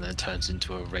pussycat and then turns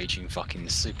into a raging fucking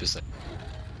Super Saiyan.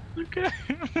 Okay.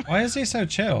 Why is he so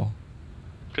chill?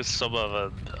 Because some of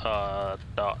them are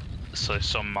not. So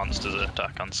some monsters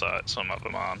attack on sight, some of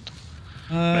them aren't.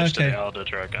 Most of Okay. the Elder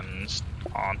Dragons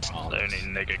aren't. Only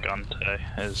Nigagante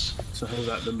is. So how's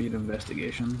that been an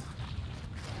investigation?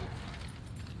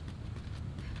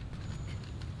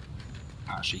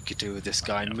 much you could do with this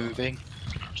guy moving.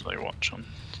 Actually watch on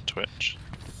Twitch.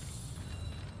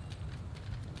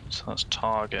 So that's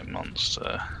target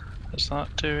monster. Is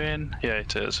that doing? Yeah,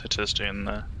 it is. It is doing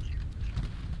the.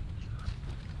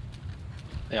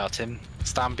 Yeah, Tim,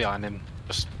 stand behind him.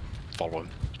 Just follow him.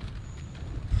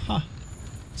 Huh.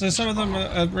 So some of them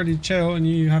are really chill and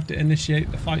you have to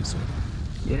initiate the fight sort of.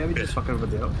 Yeah, we just fuck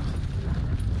everybody up.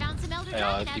 Found some elder Yeah,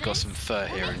 dragon you got evidence. some fur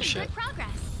We're here and making shit. good progress.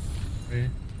 Really?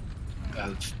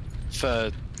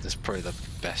 Fur is probably the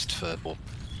best fur, but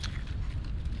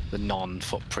the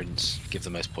non-footprints give the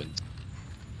most points.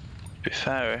 To be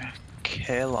fair, a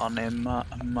kill on him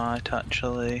might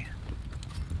actually.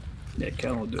 Yeah,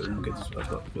 Ken will do it and get his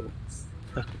back up.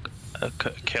 A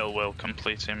kill will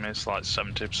complete him. It's like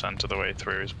 70% of the way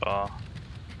through his bar.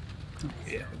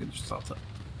 Yeah, we can just start it.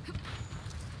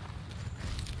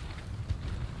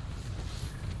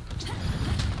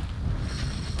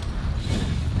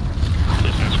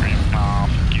 Please don't scream. Oh,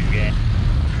 fuck you, game.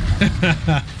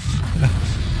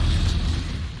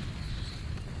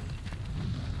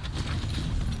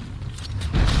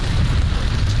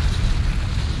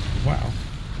 Wow.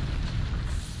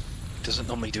 Doesn't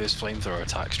normally do his flamethrower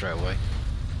attack straight away.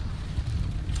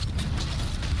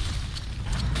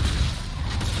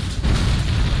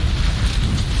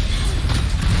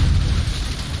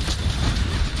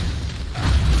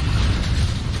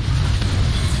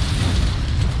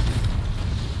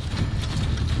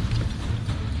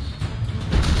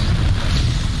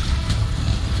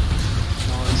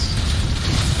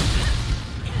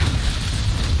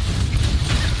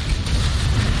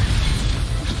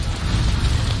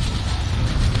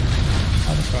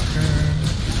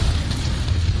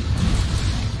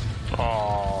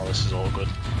 Oh, this is all good.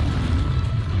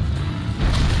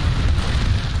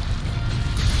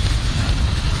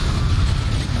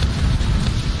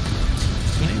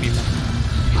 Flamey man.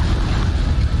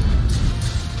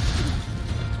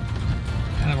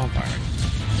 And I'm on fire.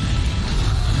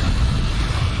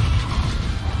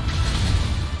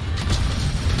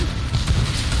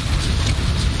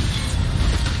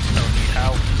 Don't need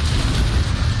help.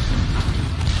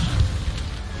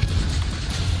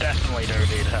 Definitely don't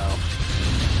need help.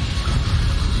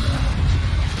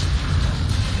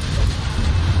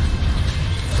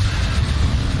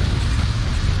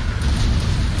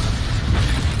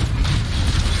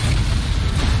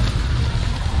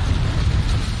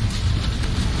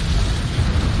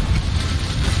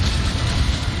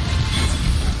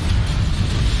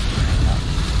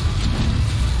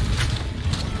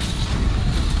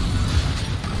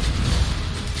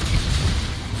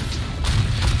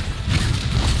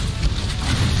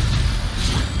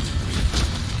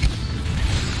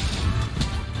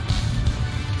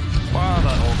 Wow,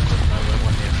 that awkward moment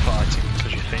when you're fighting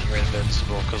because you think you're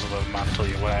invincible because of the mantle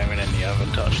you're wearing and you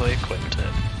haven't actually equipped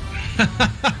it.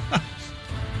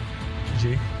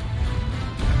 G.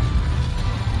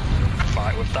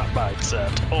 Fight with that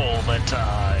mindset all the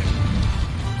time.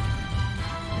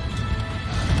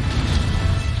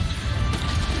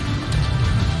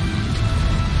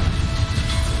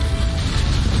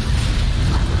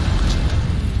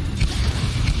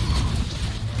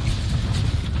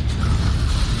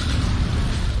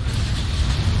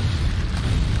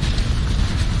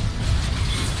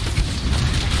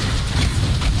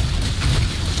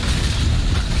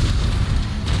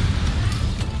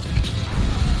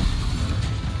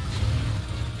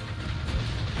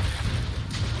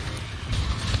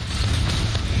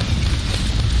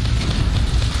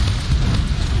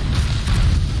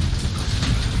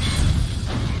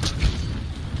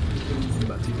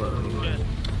 Back to you later.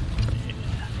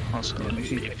 That's Yeah, make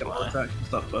sure you get all attack and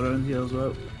stuff around here as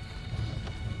well.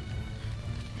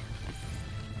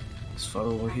 It's far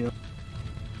over here.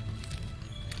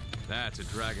 That's a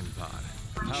dragon pod.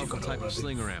 Should've Powerful got type of already.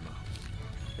 slinger ammo.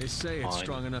 They say it's Fine.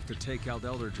 strong enough to take out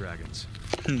elder dragons.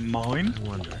 Mine? I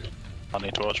wonder. I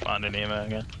need to watch Finding Nemo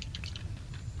again.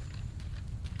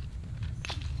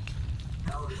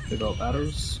 They got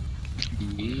arrows.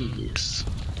 Yes.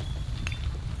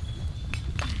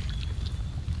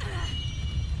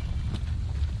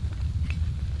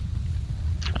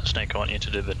 Snake, I want you to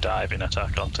do the diving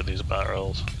attack onto these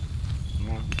barrels.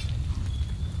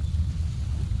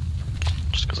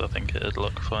 Just because I think it'd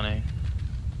look funny.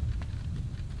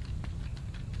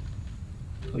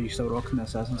 Oh, you still rocking the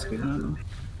Assassin's Creed now?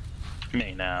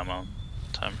 Me now, I'm on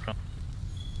time pro.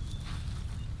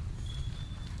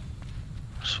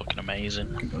 It's fucking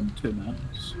amazing. Keep on 2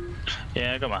 minutes.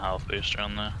 Yeah, I got my health booster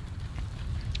on there.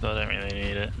 But I don't really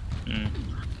need it.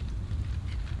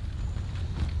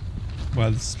 Well,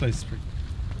 this place is pretty.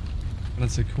 When I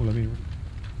say cool, I mean.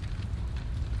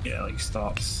 Yeah, like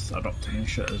starts erupting and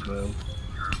shit as well.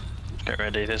 Get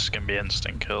ready, this is gonna be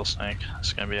instant kill, Snake.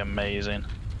 It's gonna be amazing.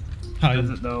 Is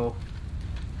it though?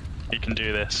 You can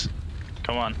do this.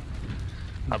 Come on.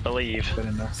 I believe.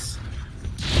 Winning this.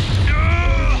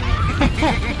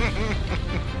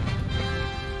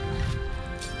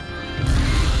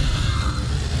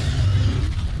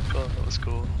 Oh, that was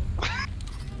cool.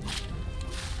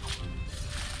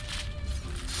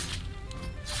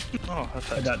 Oh, Did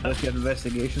perfect. that do your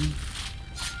investigation?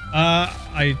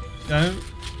 I don't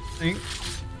think.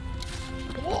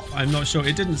 I'm not sure.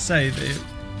 It didn't say that.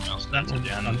 That one.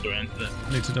 Yeah, I'm doing it. I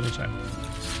need to double check.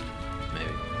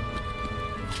 Maybe.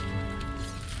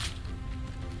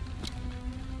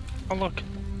 Oh look.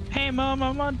 Hey mom,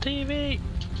 I'm on TV.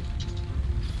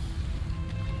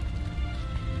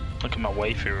 Look at my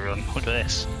waifu run. Look at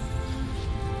this.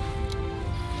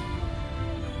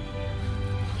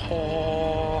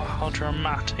 Oh, how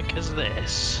dramatic is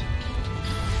this?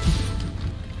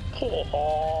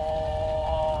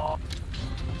 Oh.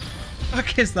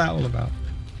 What is that all about?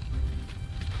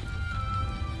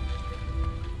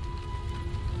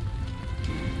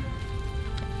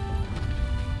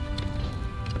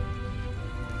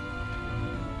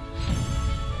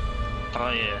 Oh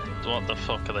yeah, what the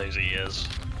fuck are those ears?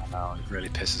 Oh, it really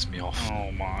pisses me off.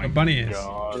 Oh my A bunny ears.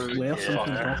 god. Layer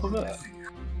something on top of it?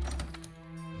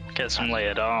 Get some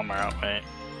layered armor out, mate.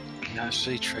 It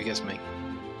actually triggers me.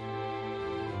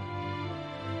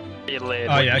 Get layered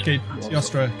Oh yeah, okay.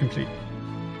 Yostra complete.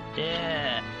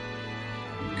 Yeah.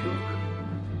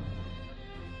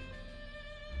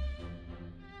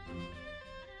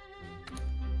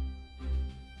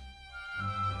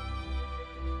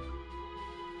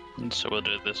 And so we'll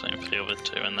do the same for the other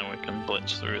two, and then we can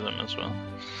blitz through them as well.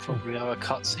 Probably have a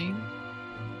cutscene.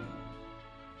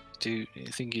 Do you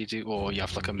think you do, or you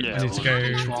have like a Yeah. I need to go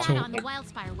each one? talk. On the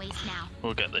wildfire waste now.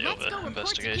 We'll get the Let's go other report to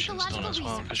investigations done as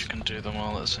well, ecological because you can do them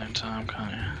all at the same time,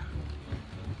 can't you?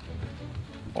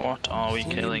 What are we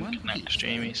killing next,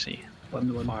 Jamie? See?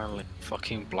 One. Finally,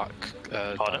 fucking black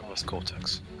Divorce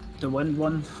Cortex. The wind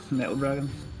one, Metal Dragon.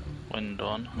 Wind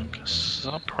on. Okay. Is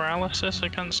that paralysis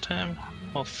against him?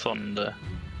 Or thunder?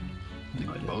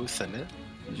 No idea. Both in it.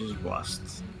 Just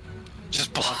blast.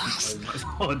 Just blast. That's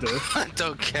all I do. I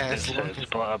don't care. As long as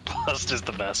Blast is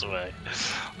the best way.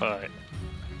 Alright.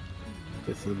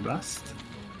 With the blast.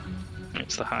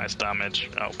 It's the highest damage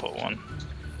output one.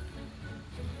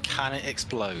 can it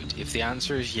explode? If the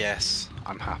answer is yes,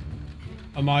 I'm happy.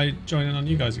 Am I joining on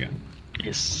you guys again?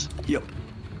 Yes. Yep.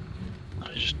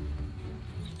 I just...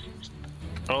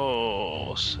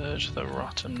 Oh, search the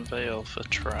Rotten Vale for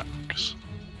tracks.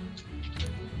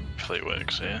 Hopefully it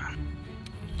works here.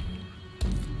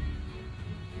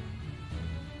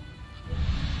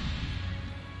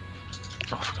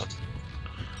 Oh, I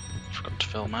forgot to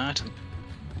fill my item.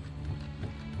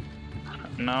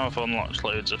 Now I've unlocked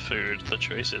loads of food, the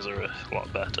choices are a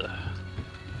lot better.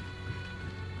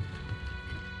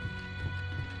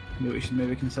 Maybe we should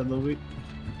maybe consider the week.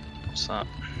 What's that?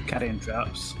 Carrying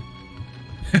traps.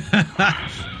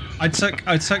 I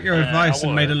took your advice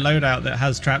and made a loadout that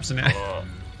has traps in it.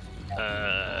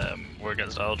 We're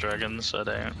against Isle Dragons, so I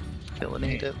don't feel the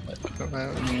need it.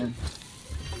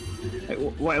 Like,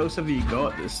 what else have you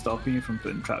got that's stopping you from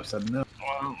putting traps in there?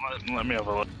 Well, let me have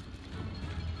a look.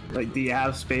 Like, do you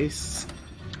have space?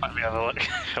 Let me have a look.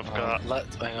 I've got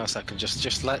Hang on a second.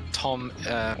 Just let Tom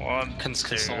one,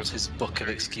 consult his book of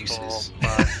excuses. 4,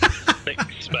 5, 6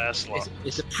 spare slots.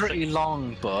 It's a pretty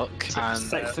long book, and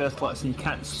 6 first slots and you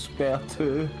can't spare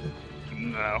 2.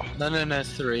 No.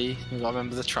 3. We gotta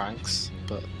remember the tranks,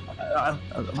 but Oh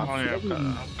yeah, I've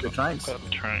the tranks. got the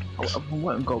tranks. I'll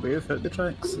let them go away without the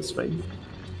tranks, it's fine.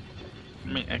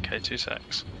 Okay, 2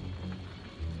 secs.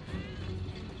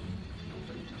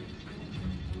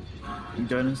 You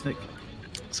joining, Snake?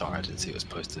 sorry, I didn't see it was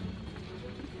posted.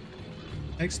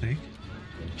 Thanks, Snake.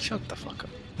 Shut the fuck up.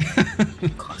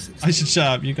 Classic. I should shut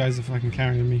up. You guys are fucking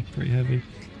carrying me pretty heavy.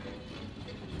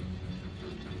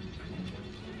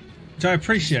 Which I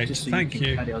appreciate. Just so Thank can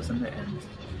you. Carry us in the end.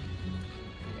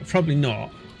 Probably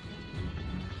not.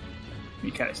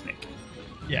 You carry Snake.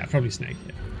 Yeah, probably Snake.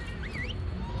 Yeah.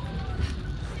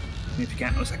 If you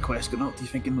can't notice a quest going up, do you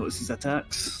think he notices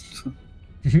attacks?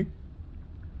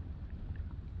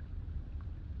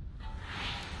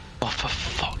 Oh, for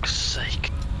fuck's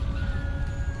sake.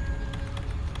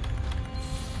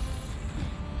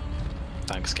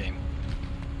 Thanks, game.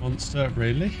 Monster,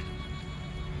 really?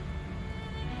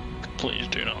 Please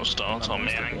do not start on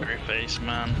me, angry face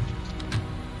man.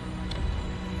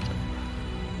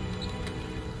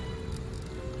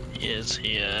 He is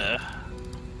here.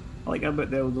 Like I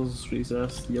bet the Elders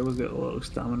resist. You always get a little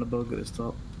stamina bug at the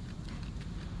top.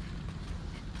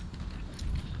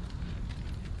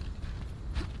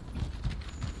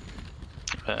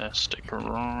 Stick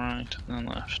right and then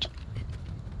left.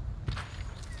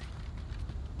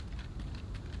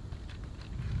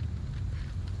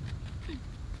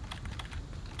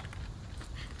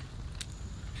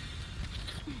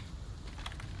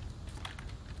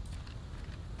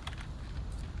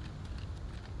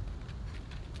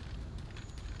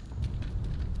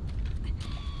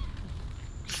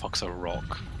 Fuck's a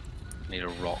rock. Need a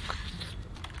rock.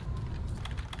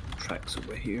 Tracks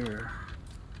over here.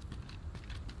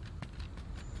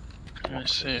 Let me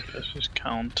see if this is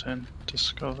counting.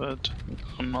 Discovered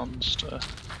a monster.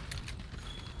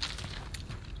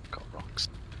 Got rocks.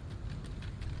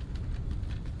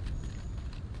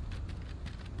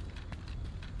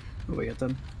 What we get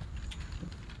them?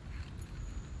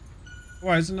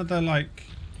 Why is another like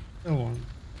kill one?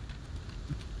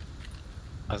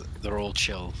 They're all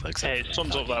chill, except Hey, it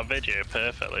sums up that video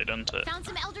perfectly, doesn't it? Found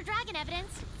some Elder Dragon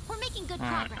evidence. We're making good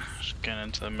Alright, progress. just getting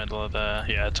into the middle of there.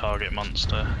 Yeah, target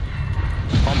monster.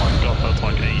 Oh my god, that's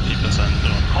like 80%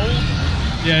 done. Hold!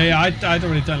 Yeah, I'd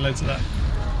already done loads of that.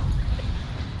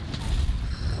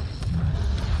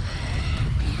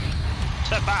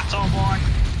 Step back, top boy!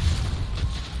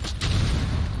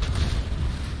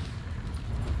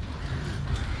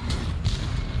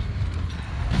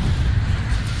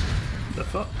 The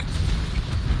fuck?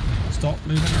 Stop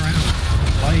moving around.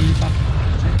 Why you fucking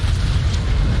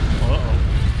Uh-oh.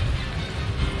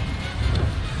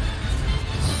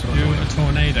 do a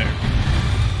tornado?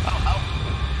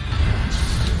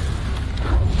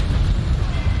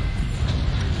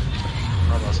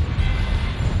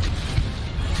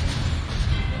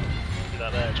 See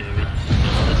that there, Jamie?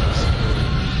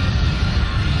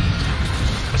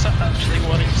 Is that actually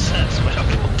what it says when I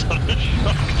put on a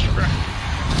shock track?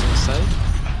 say.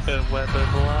 The weapon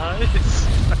lies.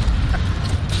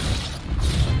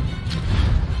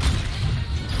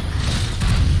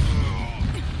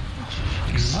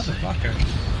 Motherfucker.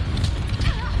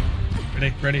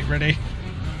 Ready.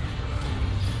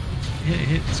 It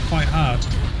hits quite hard.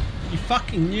 You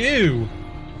fucking knew!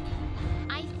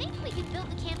 I think we could build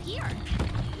the camp here.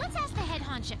 Let's ask the head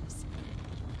honchos.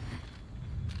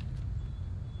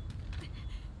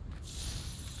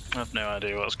 I have no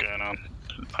idea what's going on.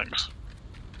 Thanks.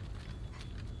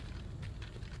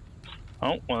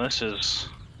 Oh, well this is...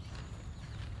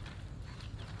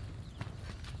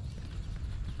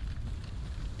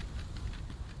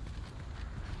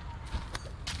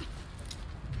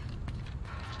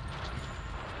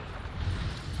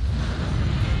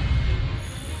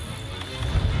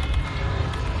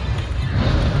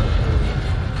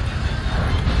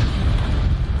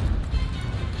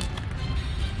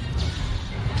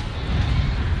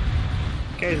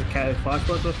 Okay, is a cat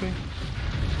flashlight with me? I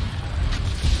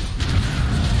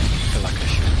feel like I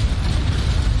should.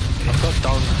 I've got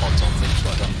down pods on me,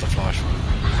 but I don't have the flashlight.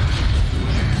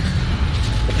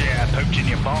 Yeah, I poked you in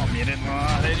your bottom, you didn't know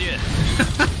that, did you?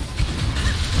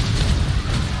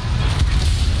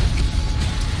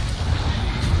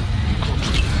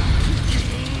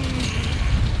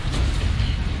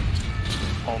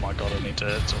 Oh my god, I need to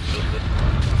hit something.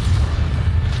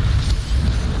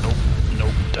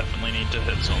 Nope, definitely need to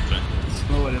hit something.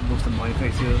 Slower than most of my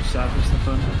effects here, savage stuff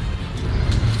on.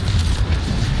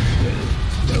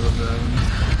 The other ground.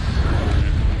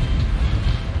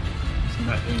 So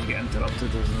that thing get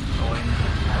interrupted isn't annoying.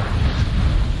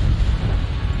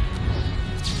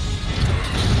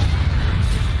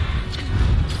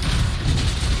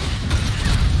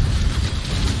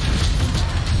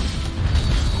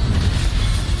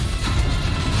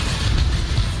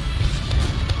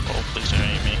 Oh, please don't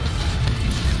hit me.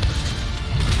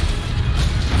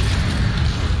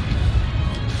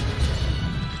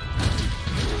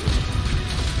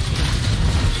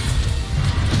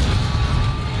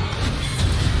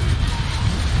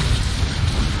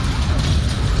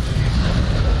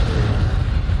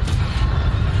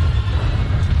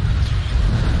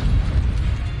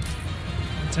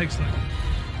 It takes like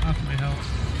half my health.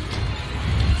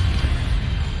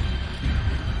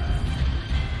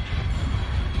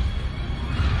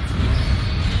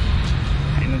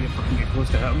 I know you fucking get close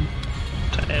to him.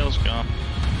 Tail's gone.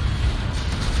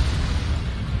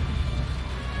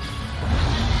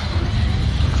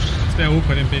 It's a bit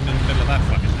awkward in being in the middle of that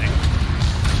fucking thing.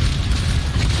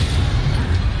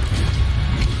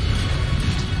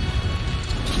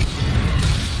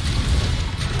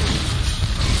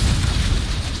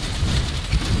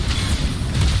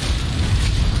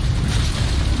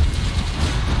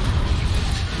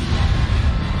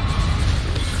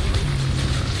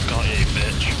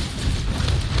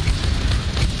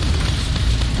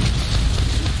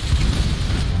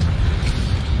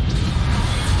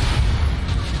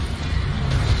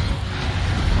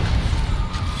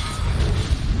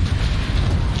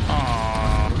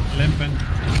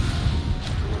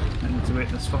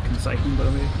 cycling by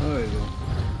me. Oh, there you go.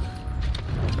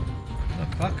 Where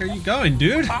the fuck are you going,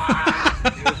 dude?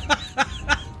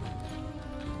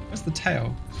 Where's the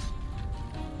tail?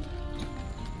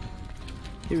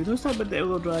 Yeah, we don't start with the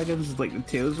Elder Dragons, like the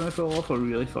tails when they fall off are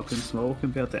really fucking small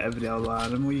compared to every other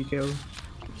animal you kill.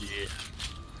 Yeah.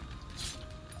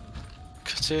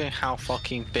 Considering how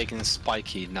fucking big and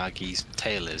spiky Nagi's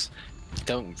tail is, you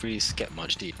don't really get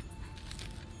much deep.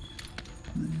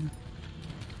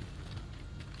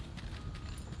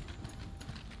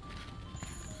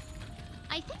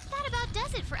 I think that about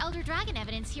does it for Elder Dragon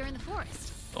evidence here in the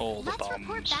forest. All the Let's report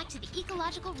bombs. back to the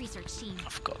ecological research team. I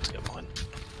forgot to get mine.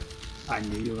 I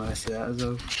knew you were going to say that as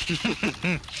well.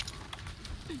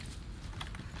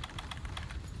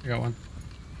 I got one.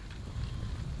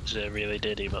 Is it really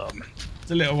diddy bomb?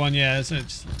 It's a little one, yeah. So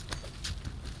it's.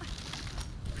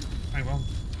 Hang on.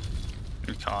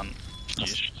 You can't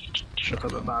use Look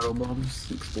at the barrel bombs,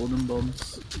 exploding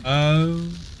bombs. Oh.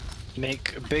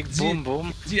 Make a big Is he- boom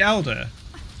boom. Is he elder?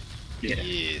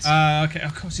 Yes. Okay,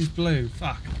 of course he's blue.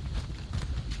 Fuck.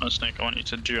 Oh, Snake, I want you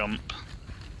to jump.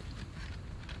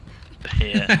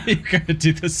 Here. You're gonna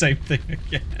do the same thing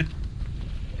again.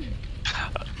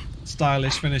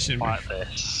 Stylish finishing move. Like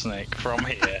this, Snake, from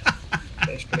here.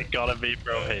 It gotta be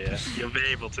from here. You'll be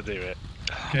able to do it.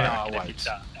 Okay. No, I If you won't.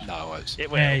 can. No, I won't.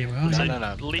 It will. Yeah, you will. So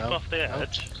No. leap No. off the No.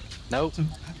 edge. Nope. Have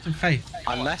some faith.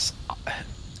 Unless,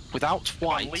 without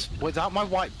white, without my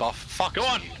white buff, fuck Go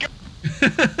on! you. Go.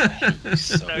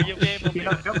 So- No, you'll be able to do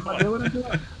You're not it. jumping, Come I on. want to do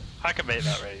it. I can make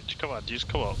that range. Come on, just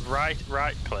come on. Right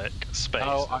click, space.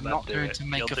 No, and I'm then not do going it. to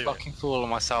make You'll a do fucking fool of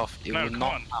myself. It No, will come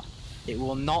not. on. It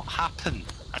will not happen.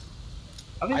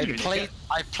 I think you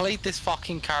I've played this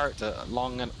fucking character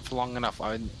for long enough.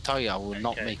 I tell you, I will it.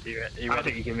 not Okay, make you I ready?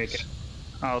 think you can make it.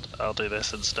 I'll do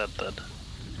this instead then.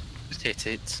 just hit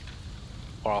it,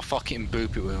 or I'll fucking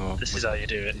boop it with my. This is how you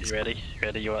do it. You ready? You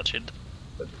ready? You watching?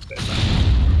 Do it.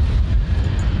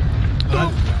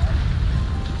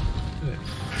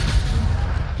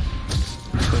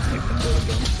 Let's make them do it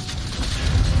again.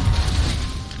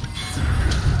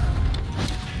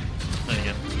 There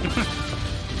you go.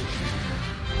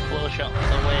 Blow shot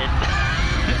for the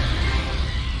win.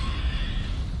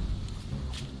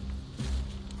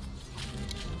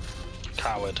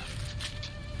 Coward.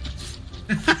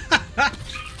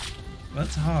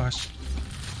 That's harsh.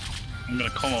 I'm gonna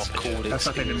come up here. Called That's it.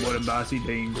 I think it's more embarrassing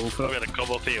than you can go for I'm it. gonna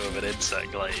come up here with an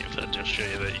insect glaive and just show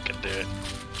you that you can do it.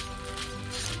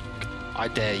 I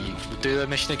dare you. Do the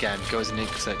mission again. Go as an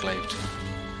insect glaive.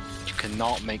 You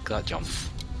cannot make that jump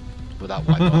without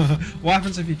white buff. What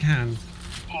happens if you can?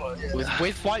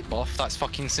 with white buff, that's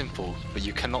fucking simple. But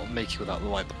you cannot make it without the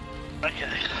white buff. Okay.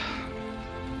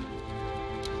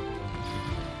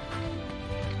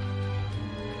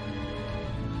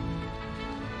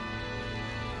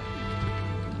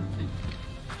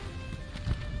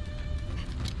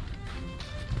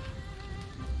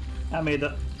 I made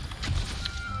it.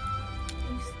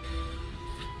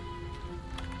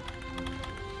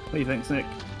 What do you think, Snake?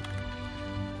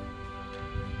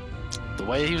 The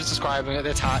way he was describing it,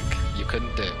 the attack, you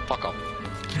couldn't do it. Fuck off.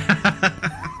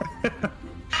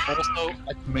 Also,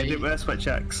 I Made it with switch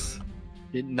X.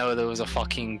 didn't know there was a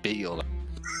fucking beetle.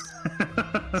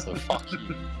 So fuck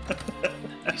you.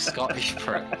 You Scottish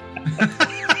prick.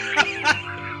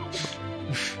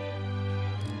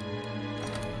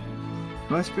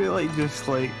 Must be like just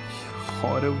like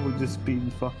horrible, just being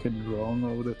fucking wrong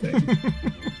all the time.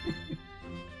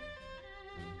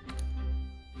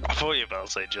 I thought you were about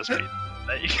to say just be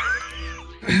like.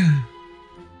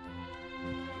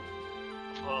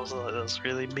 I was like, that's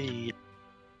really mean.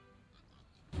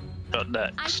 But I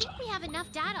next. think we have enough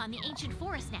data on the ancient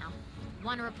forest now.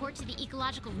 Want to report to the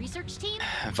ecological research team?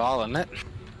 Val, isn't it?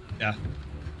 Yeah.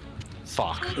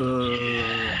 Fuck.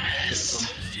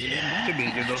 Yes.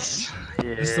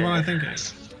 This is the one I think it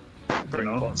is. Bring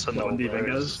No, lots of what one do you think it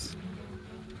numbers. is?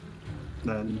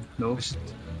 Then no.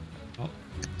 Oh.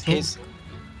 Here's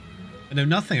I know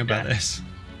nothing about Yeah. this.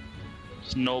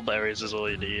 Null berries is all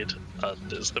you need,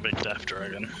 and it's the big death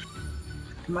dragon.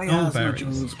 My Oh, asthma berries.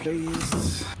 jewels,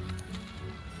 please.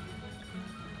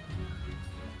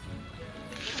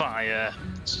 Fire.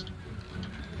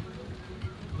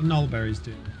 What nullberries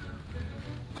do.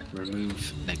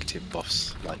 remove negative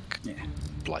buffs like Yeah.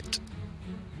 blight.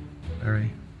 Berry.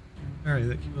 Berry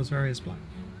that kills various black.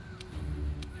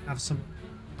 Have some.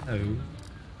 Oh.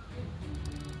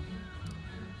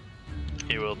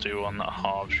 He will do one that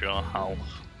halves your health.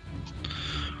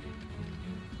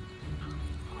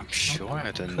 I'm sure I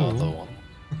had Cool. another one.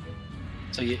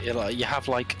 So you have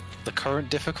like the current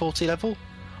difficulty level,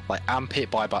 like amp it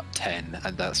by about 10,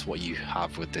 and that's what you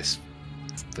have with this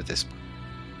with this.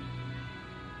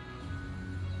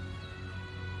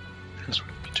 This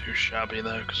would be too shabby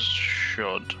though, because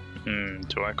should.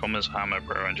 Do I come as Hammer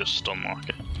Bro and just stun lock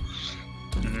it?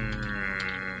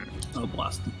 I'll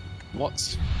blast them.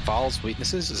 What's Val's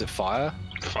weaknesses? Is it fire?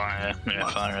 Fire, yeah,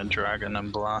 Blast. fire and dragon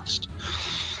and blast.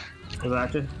 Is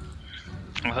that it?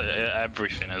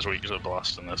 Everything is weak to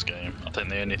blast in this game. I think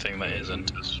the only thing that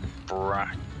isn't is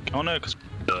Brack. Oh no, because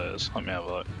it is. Let me have a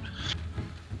look.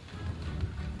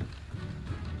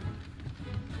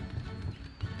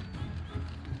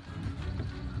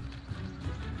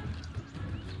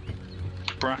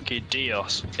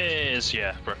 Brachydios is,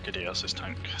 yeah, Brachydios is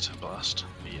tank to blast.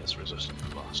 He is resistant to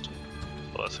blast.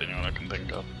 Well, that's the only one I can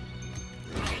think of.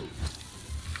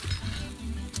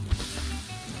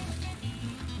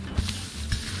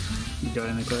 You got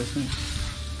any questions?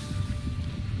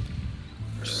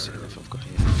 Just seeing if I've got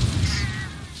anything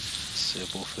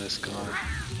seeable for this guy.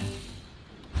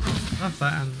 That's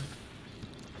that animal.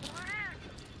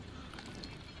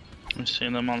 We've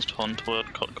seen the Monster Hunt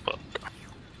word cookbook.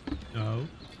 No.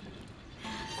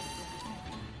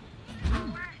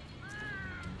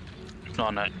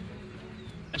 No.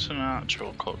 It's an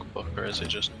actual cookbook, or is it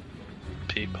just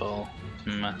people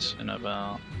messing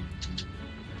about?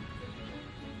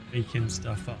 Making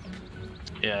stuff up.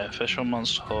 Yeah, official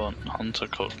Monster Hunter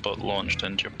cookbook launched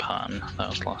in Japan. That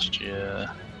was last year.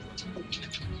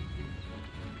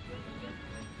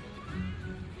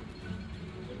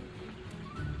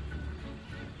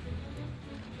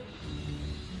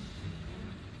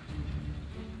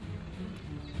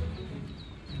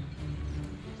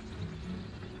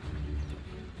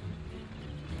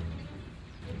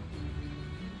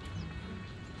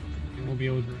 We'll be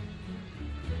able to.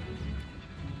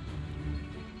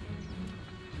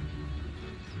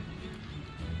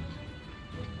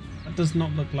 That does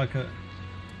not look like a.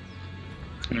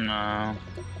 No.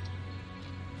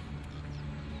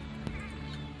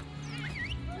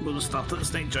 We'll just start at the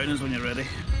snake. Join us when you're ready.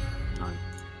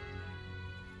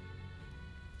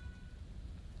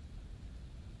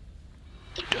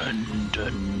 Dun, dun,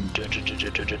 dun, dun,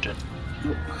 dun, dun, dun, dun.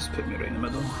 Oh, let's put me right in the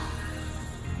middle.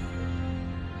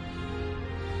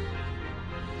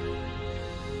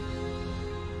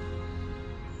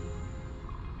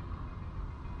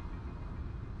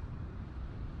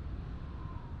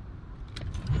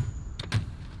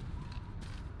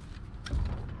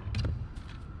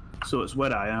 So it's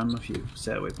where I am if you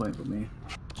set a waypoint for me.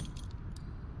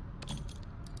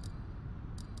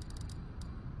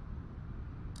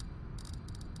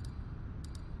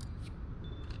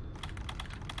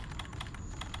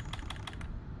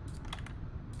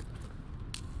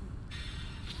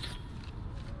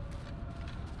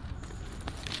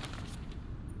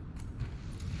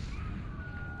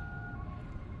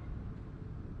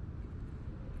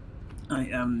 I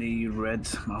am the red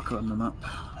marker on the map.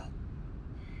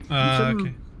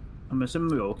 Okay. I'm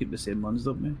assuming we all keep the same ones,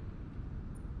 don't we?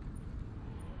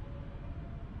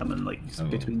 I'm in like Oh.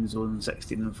 between zone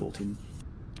 16 and 14.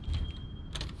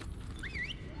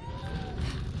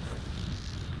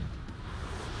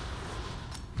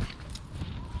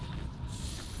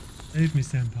 Save me,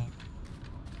 Senpai.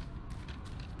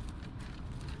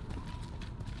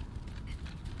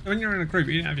 When you're in a group,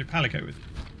 you don't have your palico with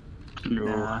you. No.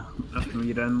 Nah, if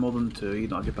you're in more than two, you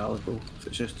don't have your palico. If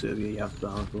it's just two of you, you have the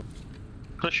palico.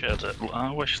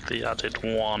 I wish they added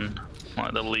one,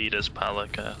 like the leader's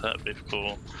palica. That'd be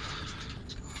cool.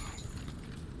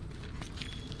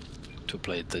 To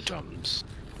play the drums.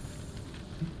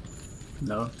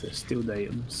 No, to steal the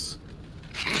items.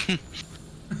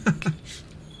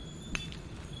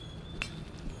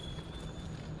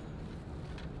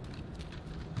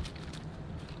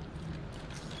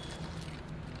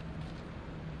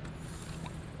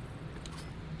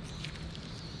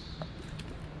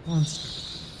 Monster.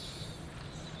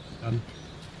 Done.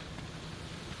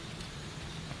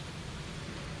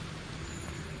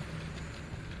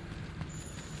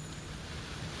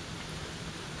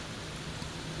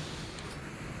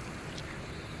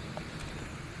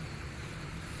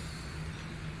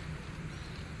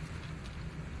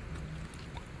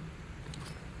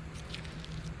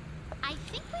 I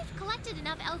think we've collected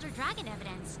enough Elder Dragon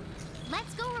evidence.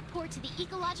 Let's go report to the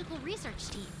Ecological Research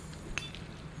Team.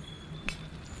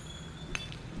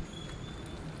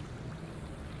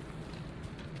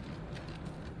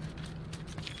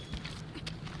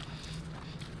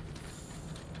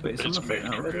 Wait, It's some of it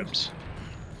moving already. groups.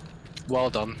 Well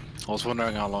done. I was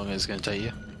wondering how long it was going to take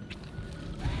you.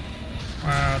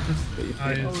 Wow, But this you've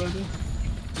guy hit is. already.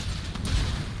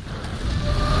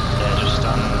 Yeah, just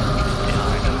stand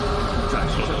behind him. Trash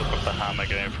Sort yourself. of with the hammer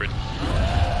going through.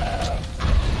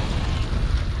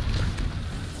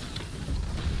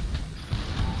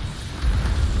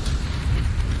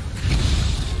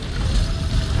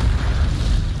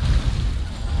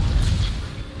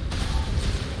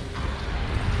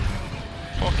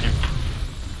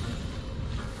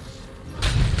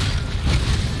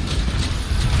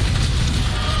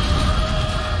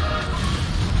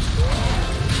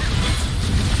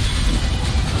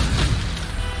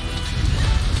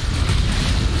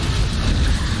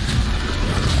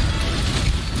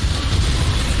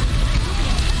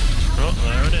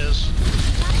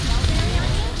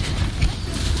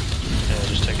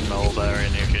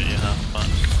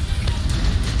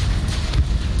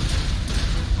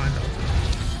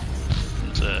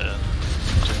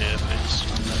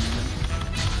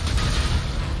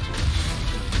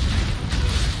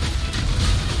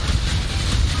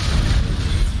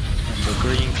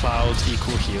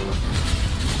 heal.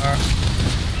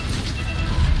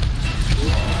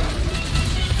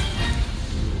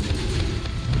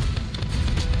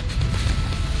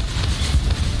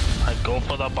 I go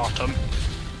for the bottom.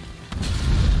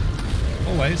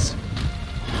 Always.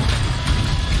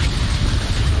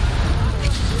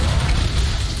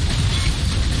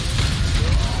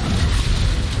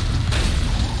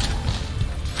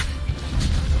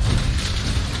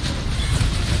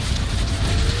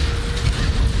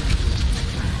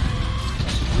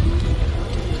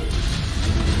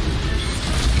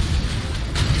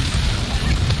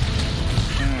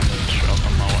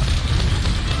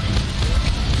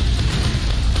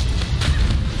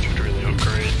 Should really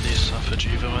upgrade these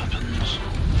Safajiva weapons.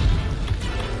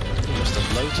 Just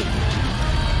unloads them.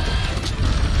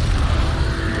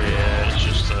 Yeah, it's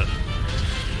just that.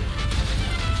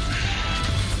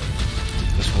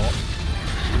 This what?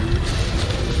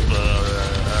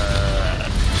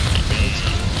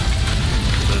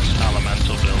 There's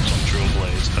elemental builds on dual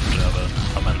blades that have a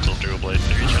elemental dual blade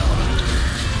for each element.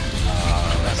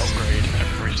 And upgrade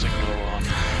every single one.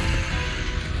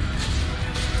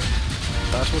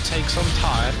 That will take some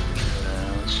time.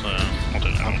 Yeah, so I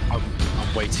don't know.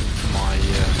 I'm waiting for my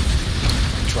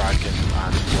dragon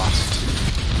and blast.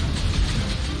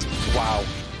 Wow.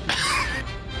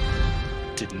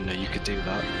 Didn't know you could do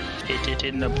that. Hit it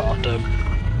in the bottom.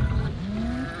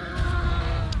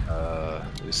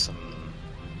 There's some.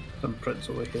 Prints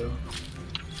over here.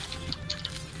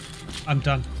 I'm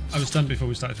done. I was done before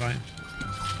we started fighting.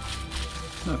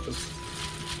 No, but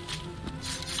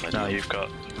Now you've got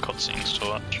cutscenes to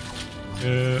watch.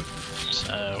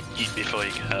 So eat before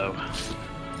you go.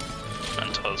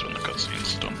 And tell us when the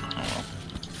cutscene's done. Oh well.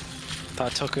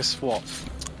 That took us what,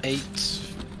 8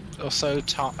 or so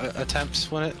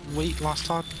attempts last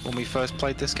time when we first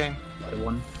played this game. I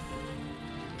won.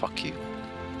 Fuck you.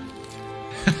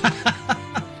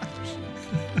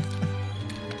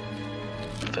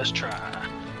 First try.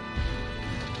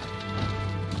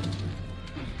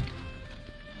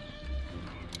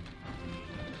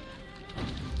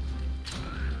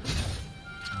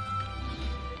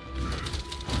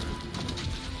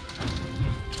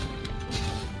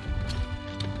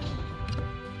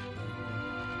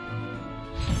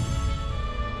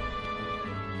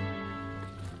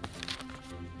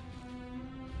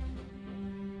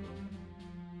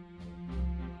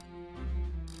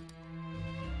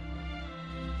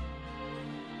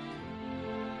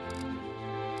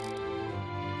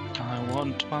 I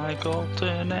want my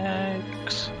golden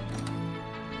eggs.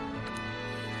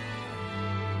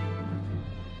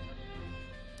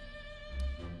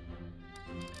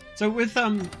 So with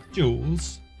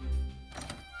jewels,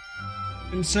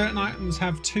 can certain items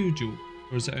have 2 jewels,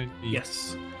 or is it only?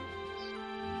 Yes.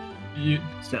 Not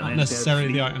Certain items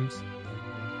necessarily have the 3. items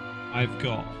I've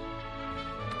got.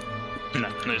 No,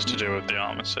 it's to do with the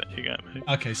armor set you get.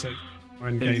 Okay, so we're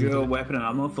in Is your game. weapon and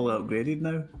ammo fully upgraded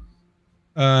now?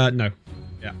 No.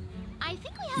 Yeah. I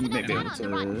think we You have may enough be data able on the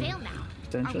Rotten to Vale now. Are we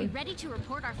potentially. ready to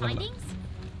report our Love it. findings?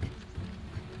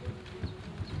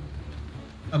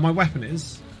 My weapon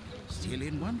is. Still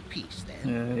in one piece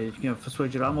then.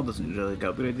 Persuade your armor doesn't really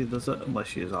get upgraded, does it?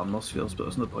 Unless you use armor spheres, but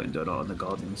there's no point in doing it on the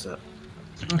Guardian set.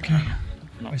 Okay.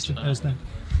 Not Wasted so. those then.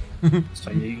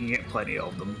 So you can get plenty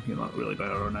of them. You're not really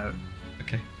going to run out.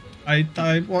 Okay.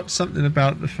 I watched something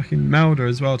about the fucking melder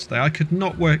as well today. I could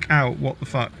not work out what the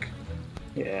fuck.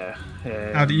 Yeah.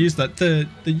 How to use that. The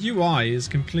UI is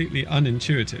completely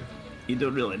unintuitive. You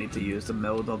don't really need to use the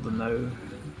mild of them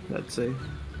now, I'd say.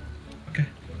 Okay.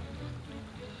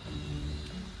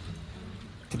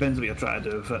 Depends what you're trying to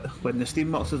do with it. When the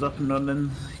steam box is up and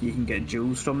running, you can get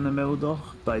jewels from the Milder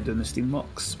by doing the steam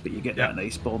box, but you get that in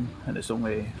Iceborne, and it's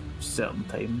only certain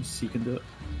times you can do it.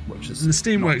 Which is And the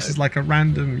Steamworks not is like a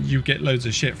random, you get loads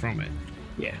of shit from it.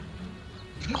 yeah.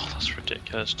 Oh, that's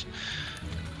ridiculous.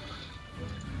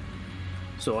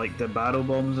 So like the barrel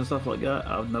bombs and stuff like that,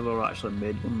 I've never actually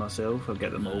made one myself. I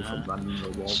get them all from random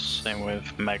rewards. Same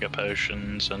with mega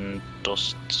potions and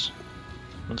dusts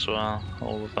as well.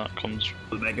 All of that comes.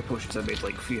 The mega potions I made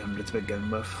like 300 to begin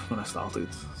with when I started,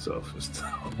 so I've just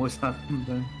almost had them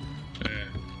down.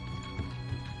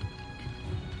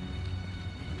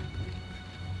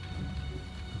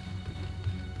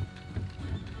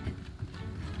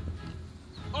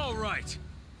 All right.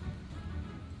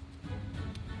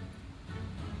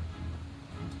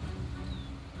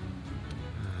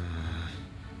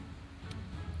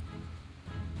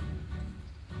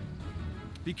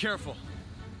 Be careful.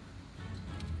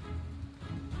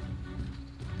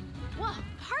 Whoa,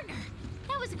 partner!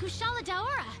 That was a Kushala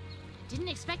Daora! Didn't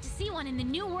expect to see one in the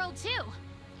New World, too.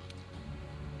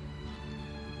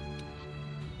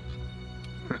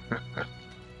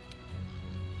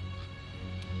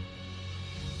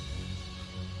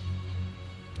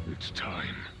 It's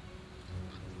time.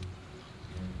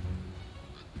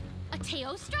 A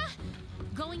Teostra?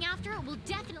 Going after it will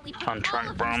definitely put Contract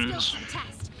all of your bronze. skills to the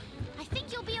test. I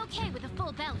think you'll be okay with a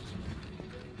full belly.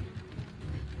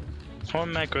 What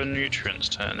mega nutrients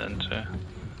turn into?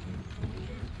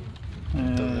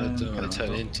 Don't know what they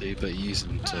turn into, but you use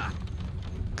them to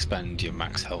expand your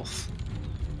max health.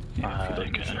 Yeah, if you don't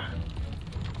Okay.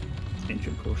 use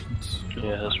ancient potions.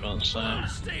 Yeah, that's what I'm saying.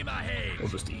 Stay my head. Or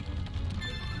just eat.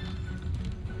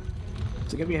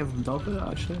 Does it give you heaven dog with that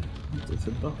actually? The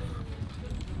food buff?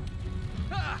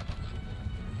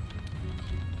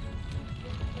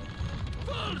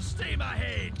 Full steam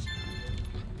ahead.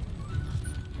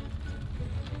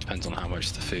 Depends on how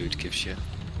much the food gives you.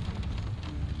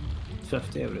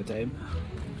 50 every time.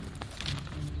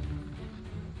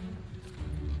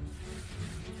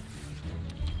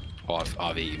 Well,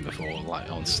 I've eaten before, like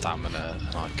on stamina,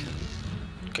 and I can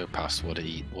go past what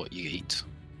you eat.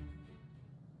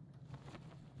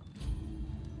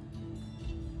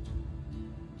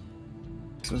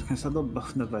 So I was considering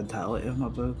buffing the vitality of my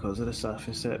bow because of the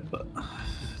surface set, but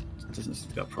it doesn't seem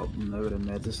to be a problem now with the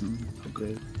medicine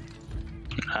upgrade.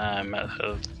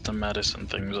 The medicine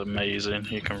thing's amazing.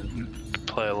 You can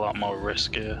play a lot more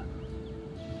riskier.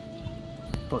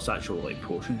 Plus actual like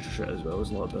potion shit as well is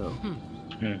a lot better.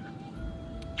 Yeah.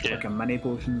 Like a mini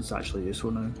potion's actually useful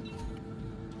now.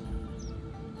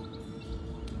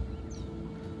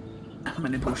 A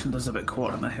mini potion does about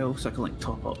quarter of my health, so I can like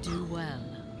top up. Do well.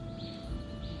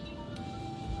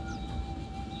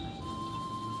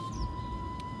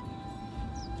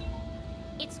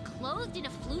 It's clothed in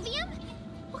effluvium?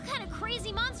 What kind of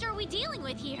crazy monster are we dealing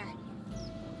with here?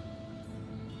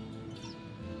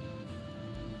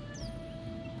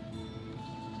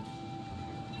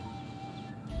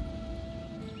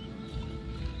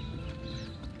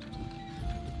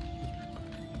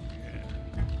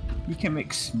 You can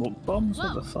make smoke bombs?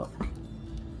 What the Whoa. fuck?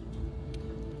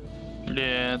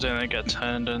 Yeah, then they get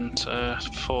turned into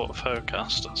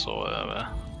forecasters or whatever.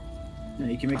 Yeah,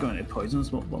 you can make them into poison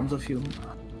smoke bombs if you want.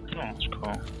 Oh, that's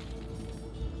cool.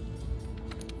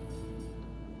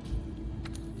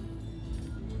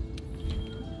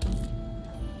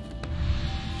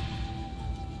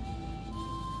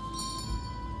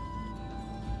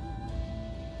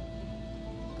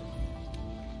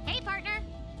 Hey, partner.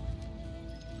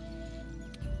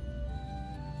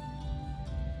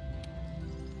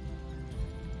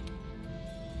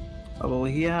 Oh, will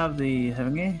he have the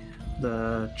thingy?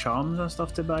 The charms and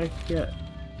stuff to buy yet?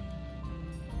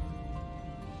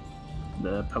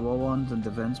 The power ones and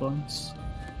defense ones?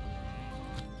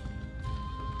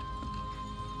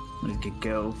 We could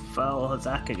go full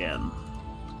attack again.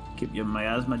 Keep your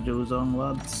miasma jewels on,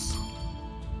 lads.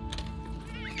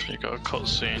 You got a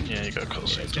cutscene. Yeah, you got a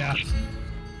cutscene. Yeah.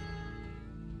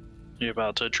 You're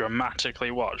about to dramatically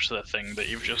watch the thing that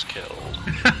you've just killed.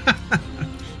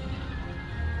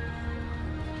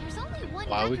 There's only one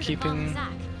Why are we record of keeping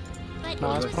Balthazar, but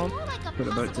Mars it's Prom? more like a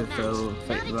We're about to possible match,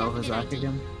 fight not a the Balthazar definite ID.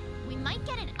 again. We might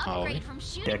get an Are we? upgrade from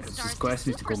shooting Yeah, 'cause stars his quest to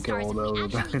is to go kill superstars all the if we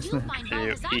other actually do Balthazar. find You're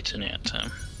Balthazar. eating it,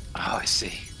 Tim. Oh, I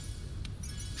see.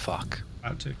 Fuck.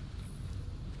 About to.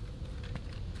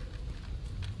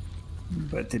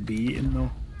 About to be eaten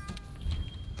though.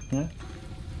 Yeah?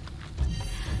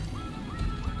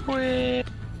 Yes!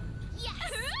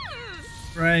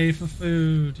 Pray for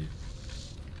food.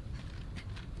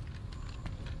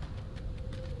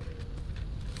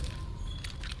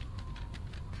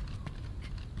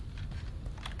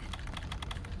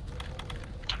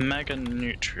 Mega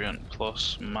nutrient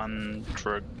plus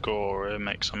mandragora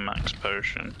makes a max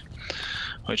potion,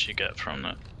 which you get from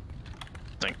the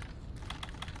thing.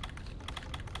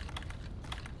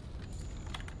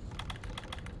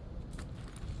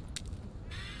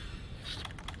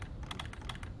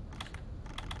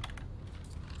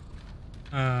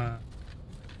 The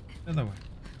other way.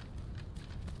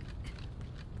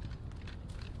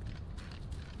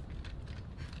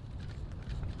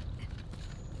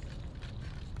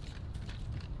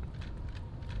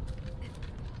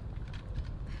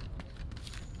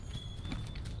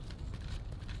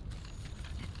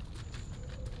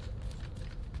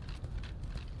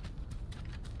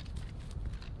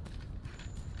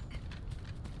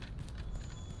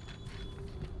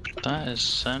 That is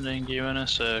sending you in a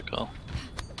circle.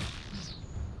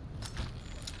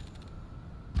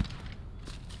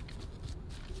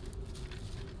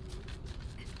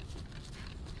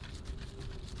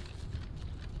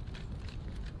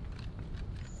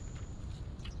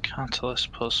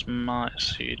 Catalyst plus Might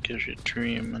Seed gives you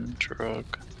Dream and Drug.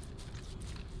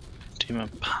 Human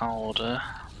powder.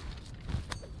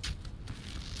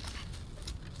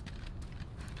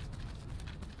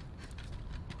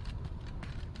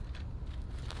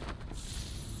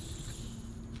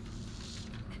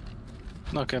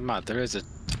 Not good, Matt. There is a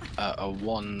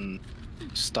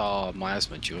 1-star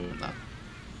miasma during that.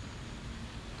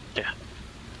 Yeah.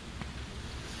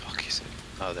 Fuck is it?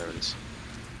 Oh, there it is.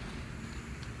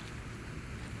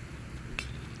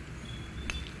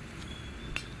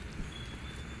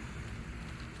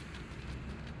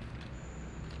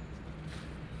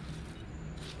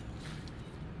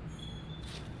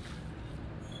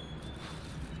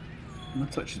 My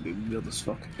touch is being weird as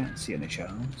fuck. I can't see any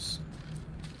shadows.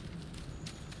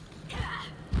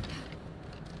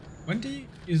 When do you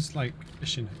use like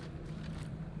fishing?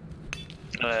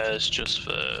 It's just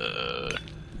for,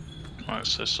 like,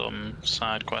 so some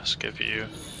side quests give you,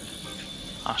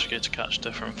 ask you to catch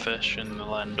different fish and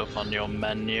they'll end up on your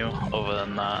menu. Other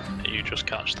than that, you just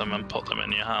catch them and put them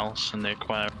in your house in the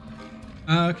aquarium.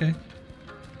 Oh, okay.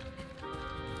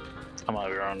 I might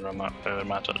be wrong, it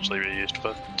might actually be used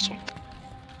for something.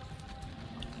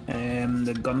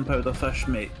 The gunpowder fish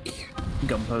make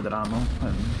gunpowder ammo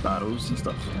and barrels and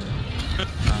stuff.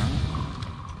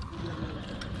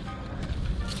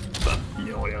 But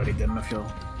you already did with your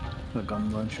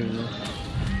gun launcher though.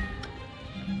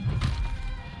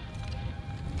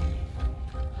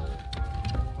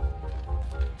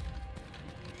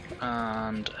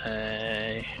 And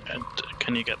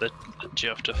can you get the? Do you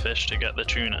have to fish to get the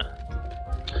tuna?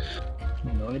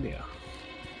 No idea.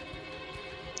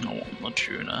 I want the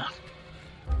tuna.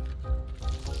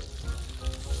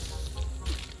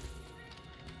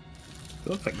 I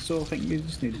don't think so. I think you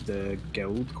just need the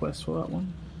guild quest for that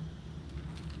one.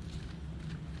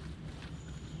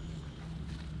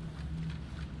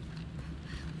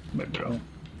 Might be wrong.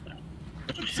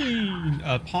 Seen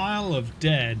a pile of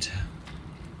dead.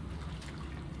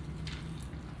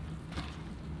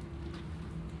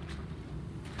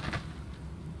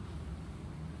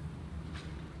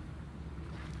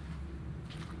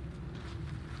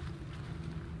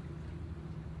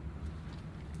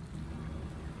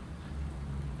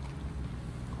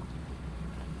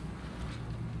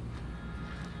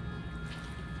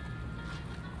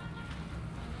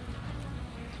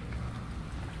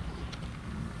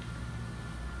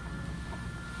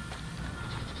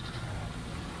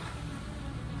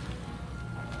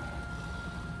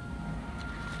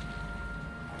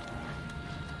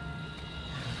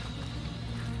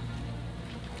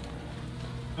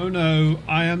 Oh no,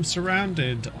 I am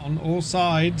surrounded on all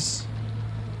sides.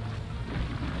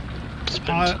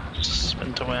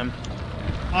 Spin to him.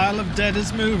 Pile of dead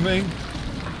is moving.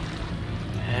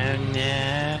 Oh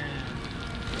no.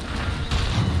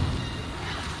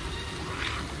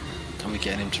 Can we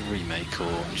get him to remake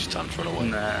or just time to run away?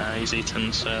 Nah, he's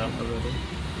eaten, so.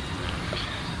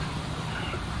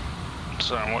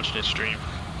 So I'm watching his stream.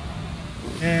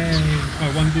 Yay.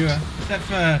 Oh, one viewer. Except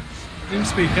for Doom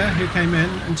Speaker, who came in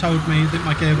and told me that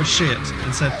my gear was shit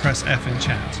and said press F in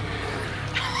chat.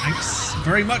 Thanks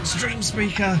very much, Dream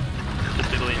Speaker. Did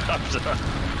he leave after that?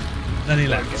 Then he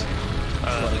left.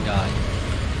 What a guy.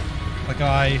 The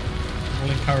guy, all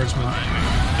encouragement.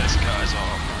 This guy's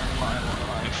on my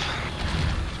life.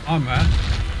 Armor.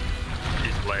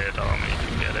 He's layered armor, you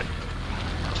can get it.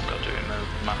 I've got to do the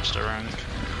master rank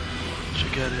to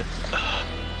get it.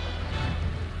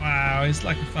 Wow, he's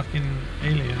like a fucking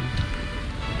alien.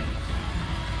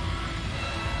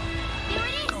 There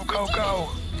it is! Go, go, go!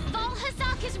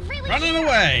 Valhazak is really Running here.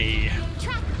 away!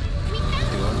 Tracker, we found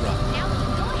it. Do a run. Now we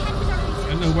can go ahead with our research.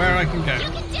 Don't know where I can You go.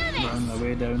 can do this! On the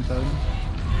way downtown.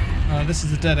 This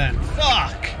is a dead end.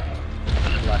 Fuck!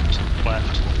 Left.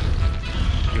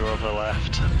 You're over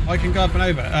left. I can go up and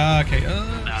over. Okay.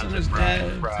 Someone's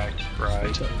dead. Right. Just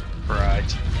close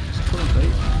right.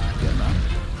 Yeah, man.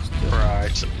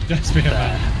 Right. Just be a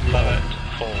man. Love it.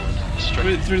 Forward.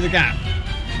 Straight. Through the gap.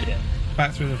 Yeah.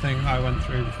 Back through the thing I went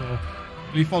through before.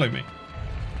 Will you follow me?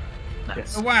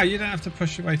 Yes. Oh wow, you don't have to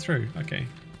push your way through. Okay.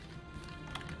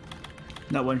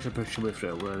 That one should push your way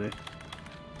through already.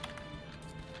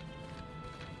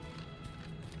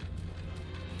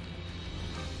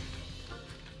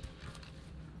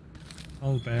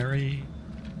 Mulberry.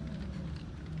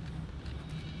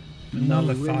 No,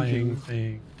 Nullifying Rangers.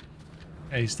 thing.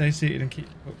 Okay, stay seated and keep.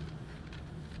 Oh.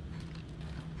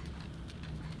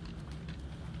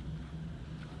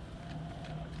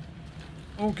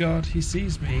 Oh god, he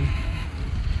sees me.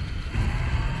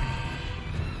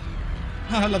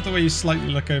 I love the way you slightly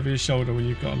look over your shoulder when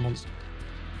you've got a monster.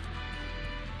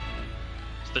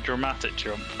 It's the dramatic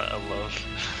jump that I love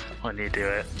when you do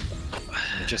it.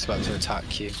 They're just about to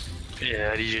attack you.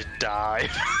 Yeah, you just die.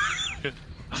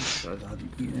 So I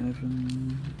hadn't eaten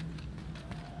anything.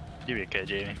 You'll be okay,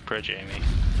 Jamie. Pro Jamie.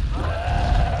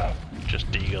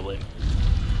 Just deagle him.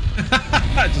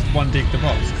 Just one dig the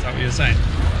box, is that what you're saying?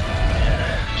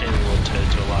 Yeah, Jamie will turn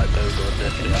to a light bogle and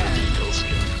dip into a deagle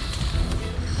skin.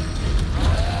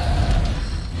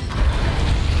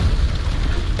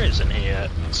 There isn't here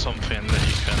something that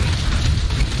you can...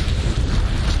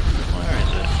 Where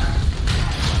is it?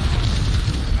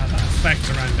 That effect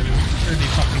around him is really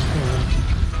fucking cool.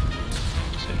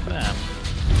 Is it them?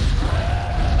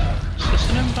 Is this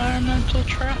an environmental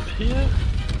trap here?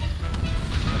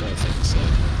 I don't think so.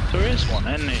 There is one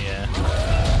in here.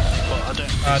 But I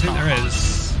don't... I think there is.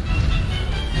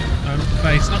 No, not the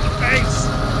face, not the face!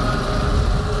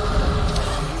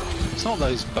 It's not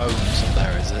those bones up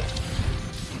there, is it?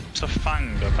 It's a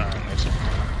fang, apparently,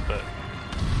 but...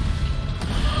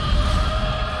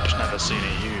 I've just never seen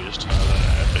it used. I don't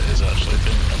know if it is actually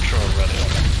been. I'm sure I've read it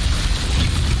on it.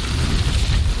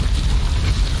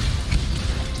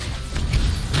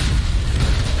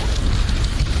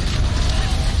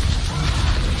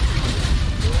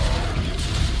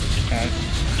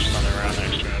 Just running around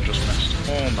next to me and just missed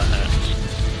all my hits.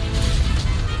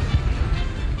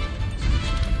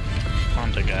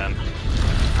 And again.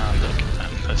 And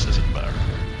again. This isn't better.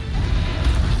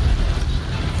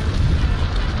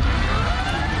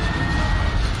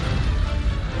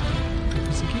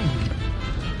 It's a king.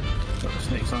 Got the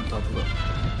snakes on top of it.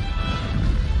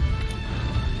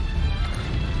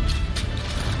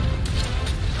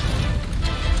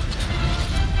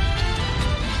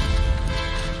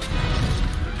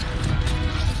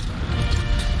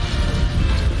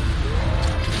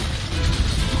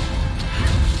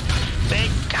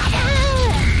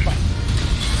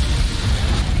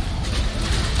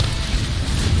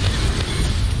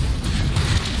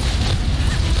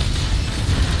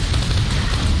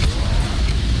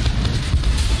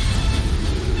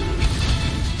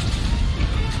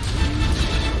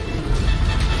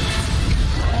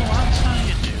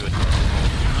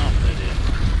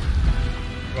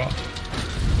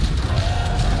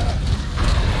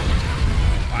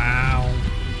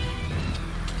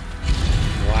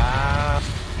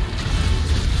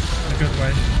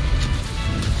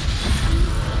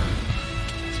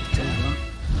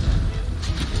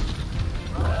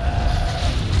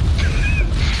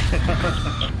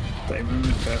 Timing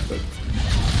is perfect.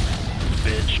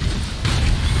 Bitch.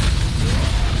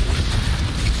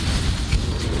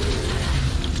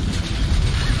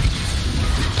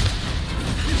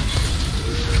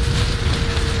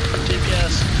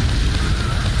 DPS.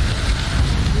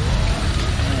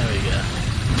 There we go.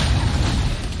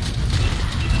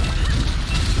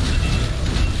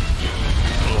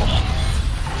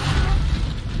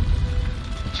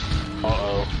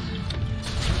 Uh-oh.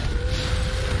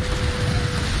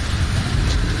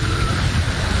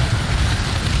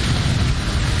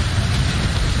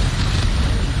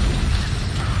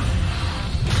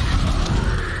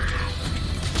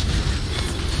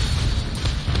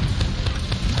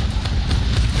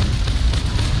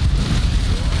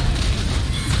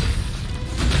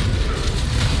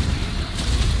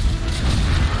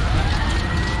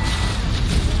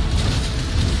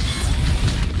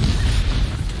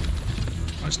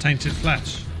 Tainted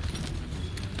flesh.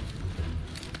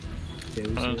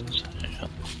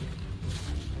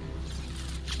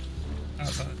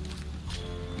 Outside.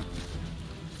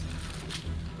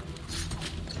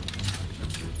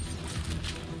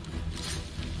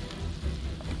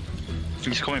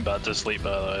 He's coming back to sleep, by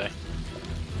the way.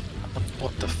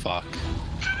 What the fuck?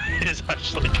 He's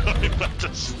actually coming back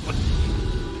to sleep.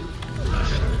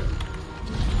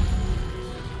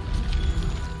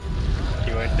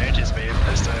 You won't notice me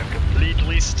because I'm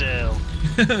completely still.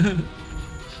 I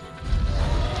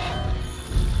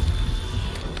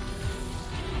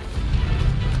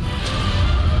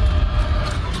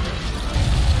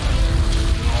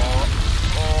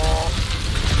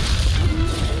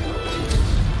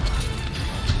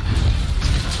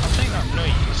think that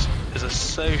noise is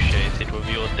associated with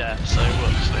your death so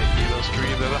much that you will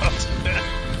dream about it.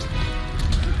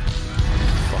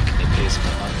 Fucking appears in my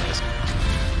nightmares.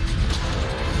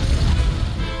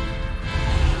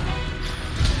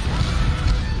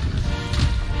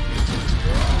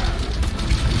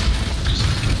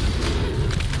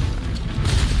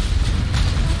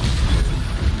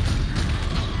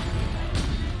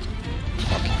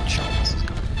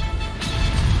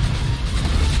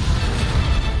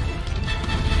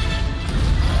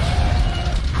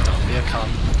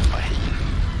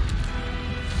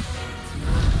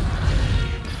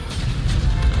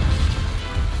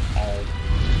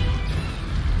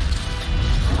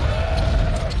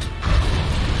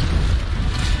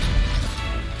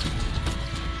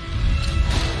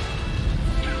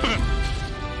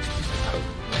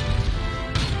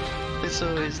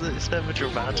 It's never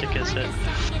dramatic, is it?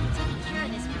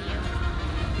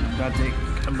 I'm gonna take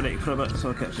a break for a bit, so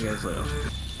I'll catch you guys later.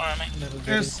 Alright, mate.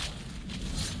 Cheers.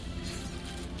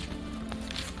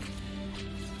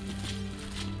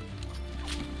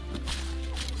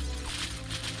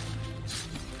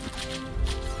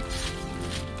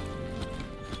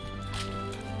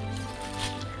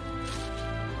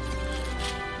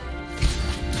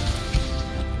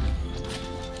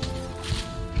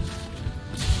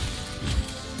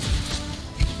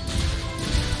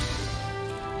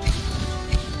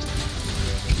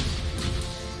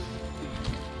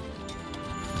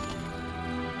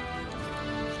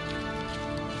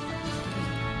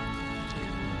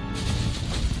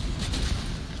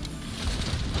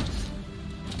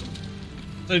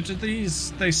 So do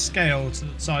these, they scale to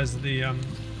the size of the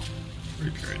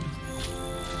group you're in?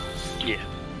 Yeah.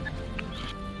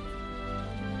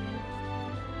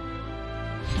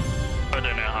 I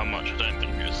don't know how much, I don't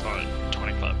think it's like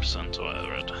 25% or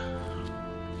whatever.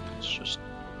 It's just,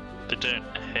 they don't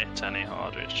hit any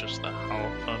harder, it's just the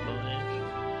health, I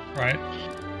believe. Right.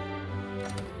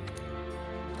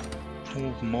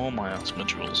 Oh, more miasma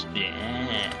jewels.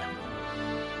 Yeah.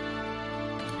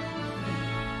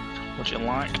 Would you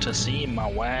like to see my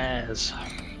wares?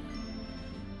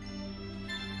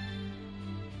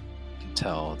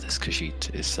 Tell this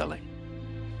Khajiit is selling.